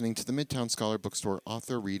been listening to the Midtown Scholar Bookstore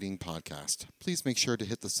Author Reading Podcast. Please make sure to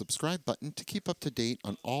hit the subscribe button to keep up to date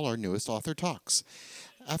on all our newest author talks.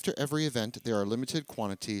 After every event, there are limited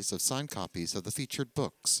quantities of signed copies of the featured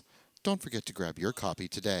books. Don't forget to grab your copy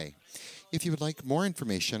today. If you would like more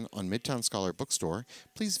information on Midtown Scholar Bookstore,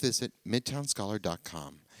 please visit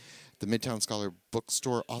midtownscholar.com. The Midtown Scholar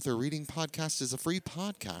Bookstore Author Reading Podcast is a free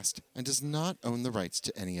podcast and does not own the rights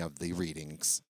to any of the readings.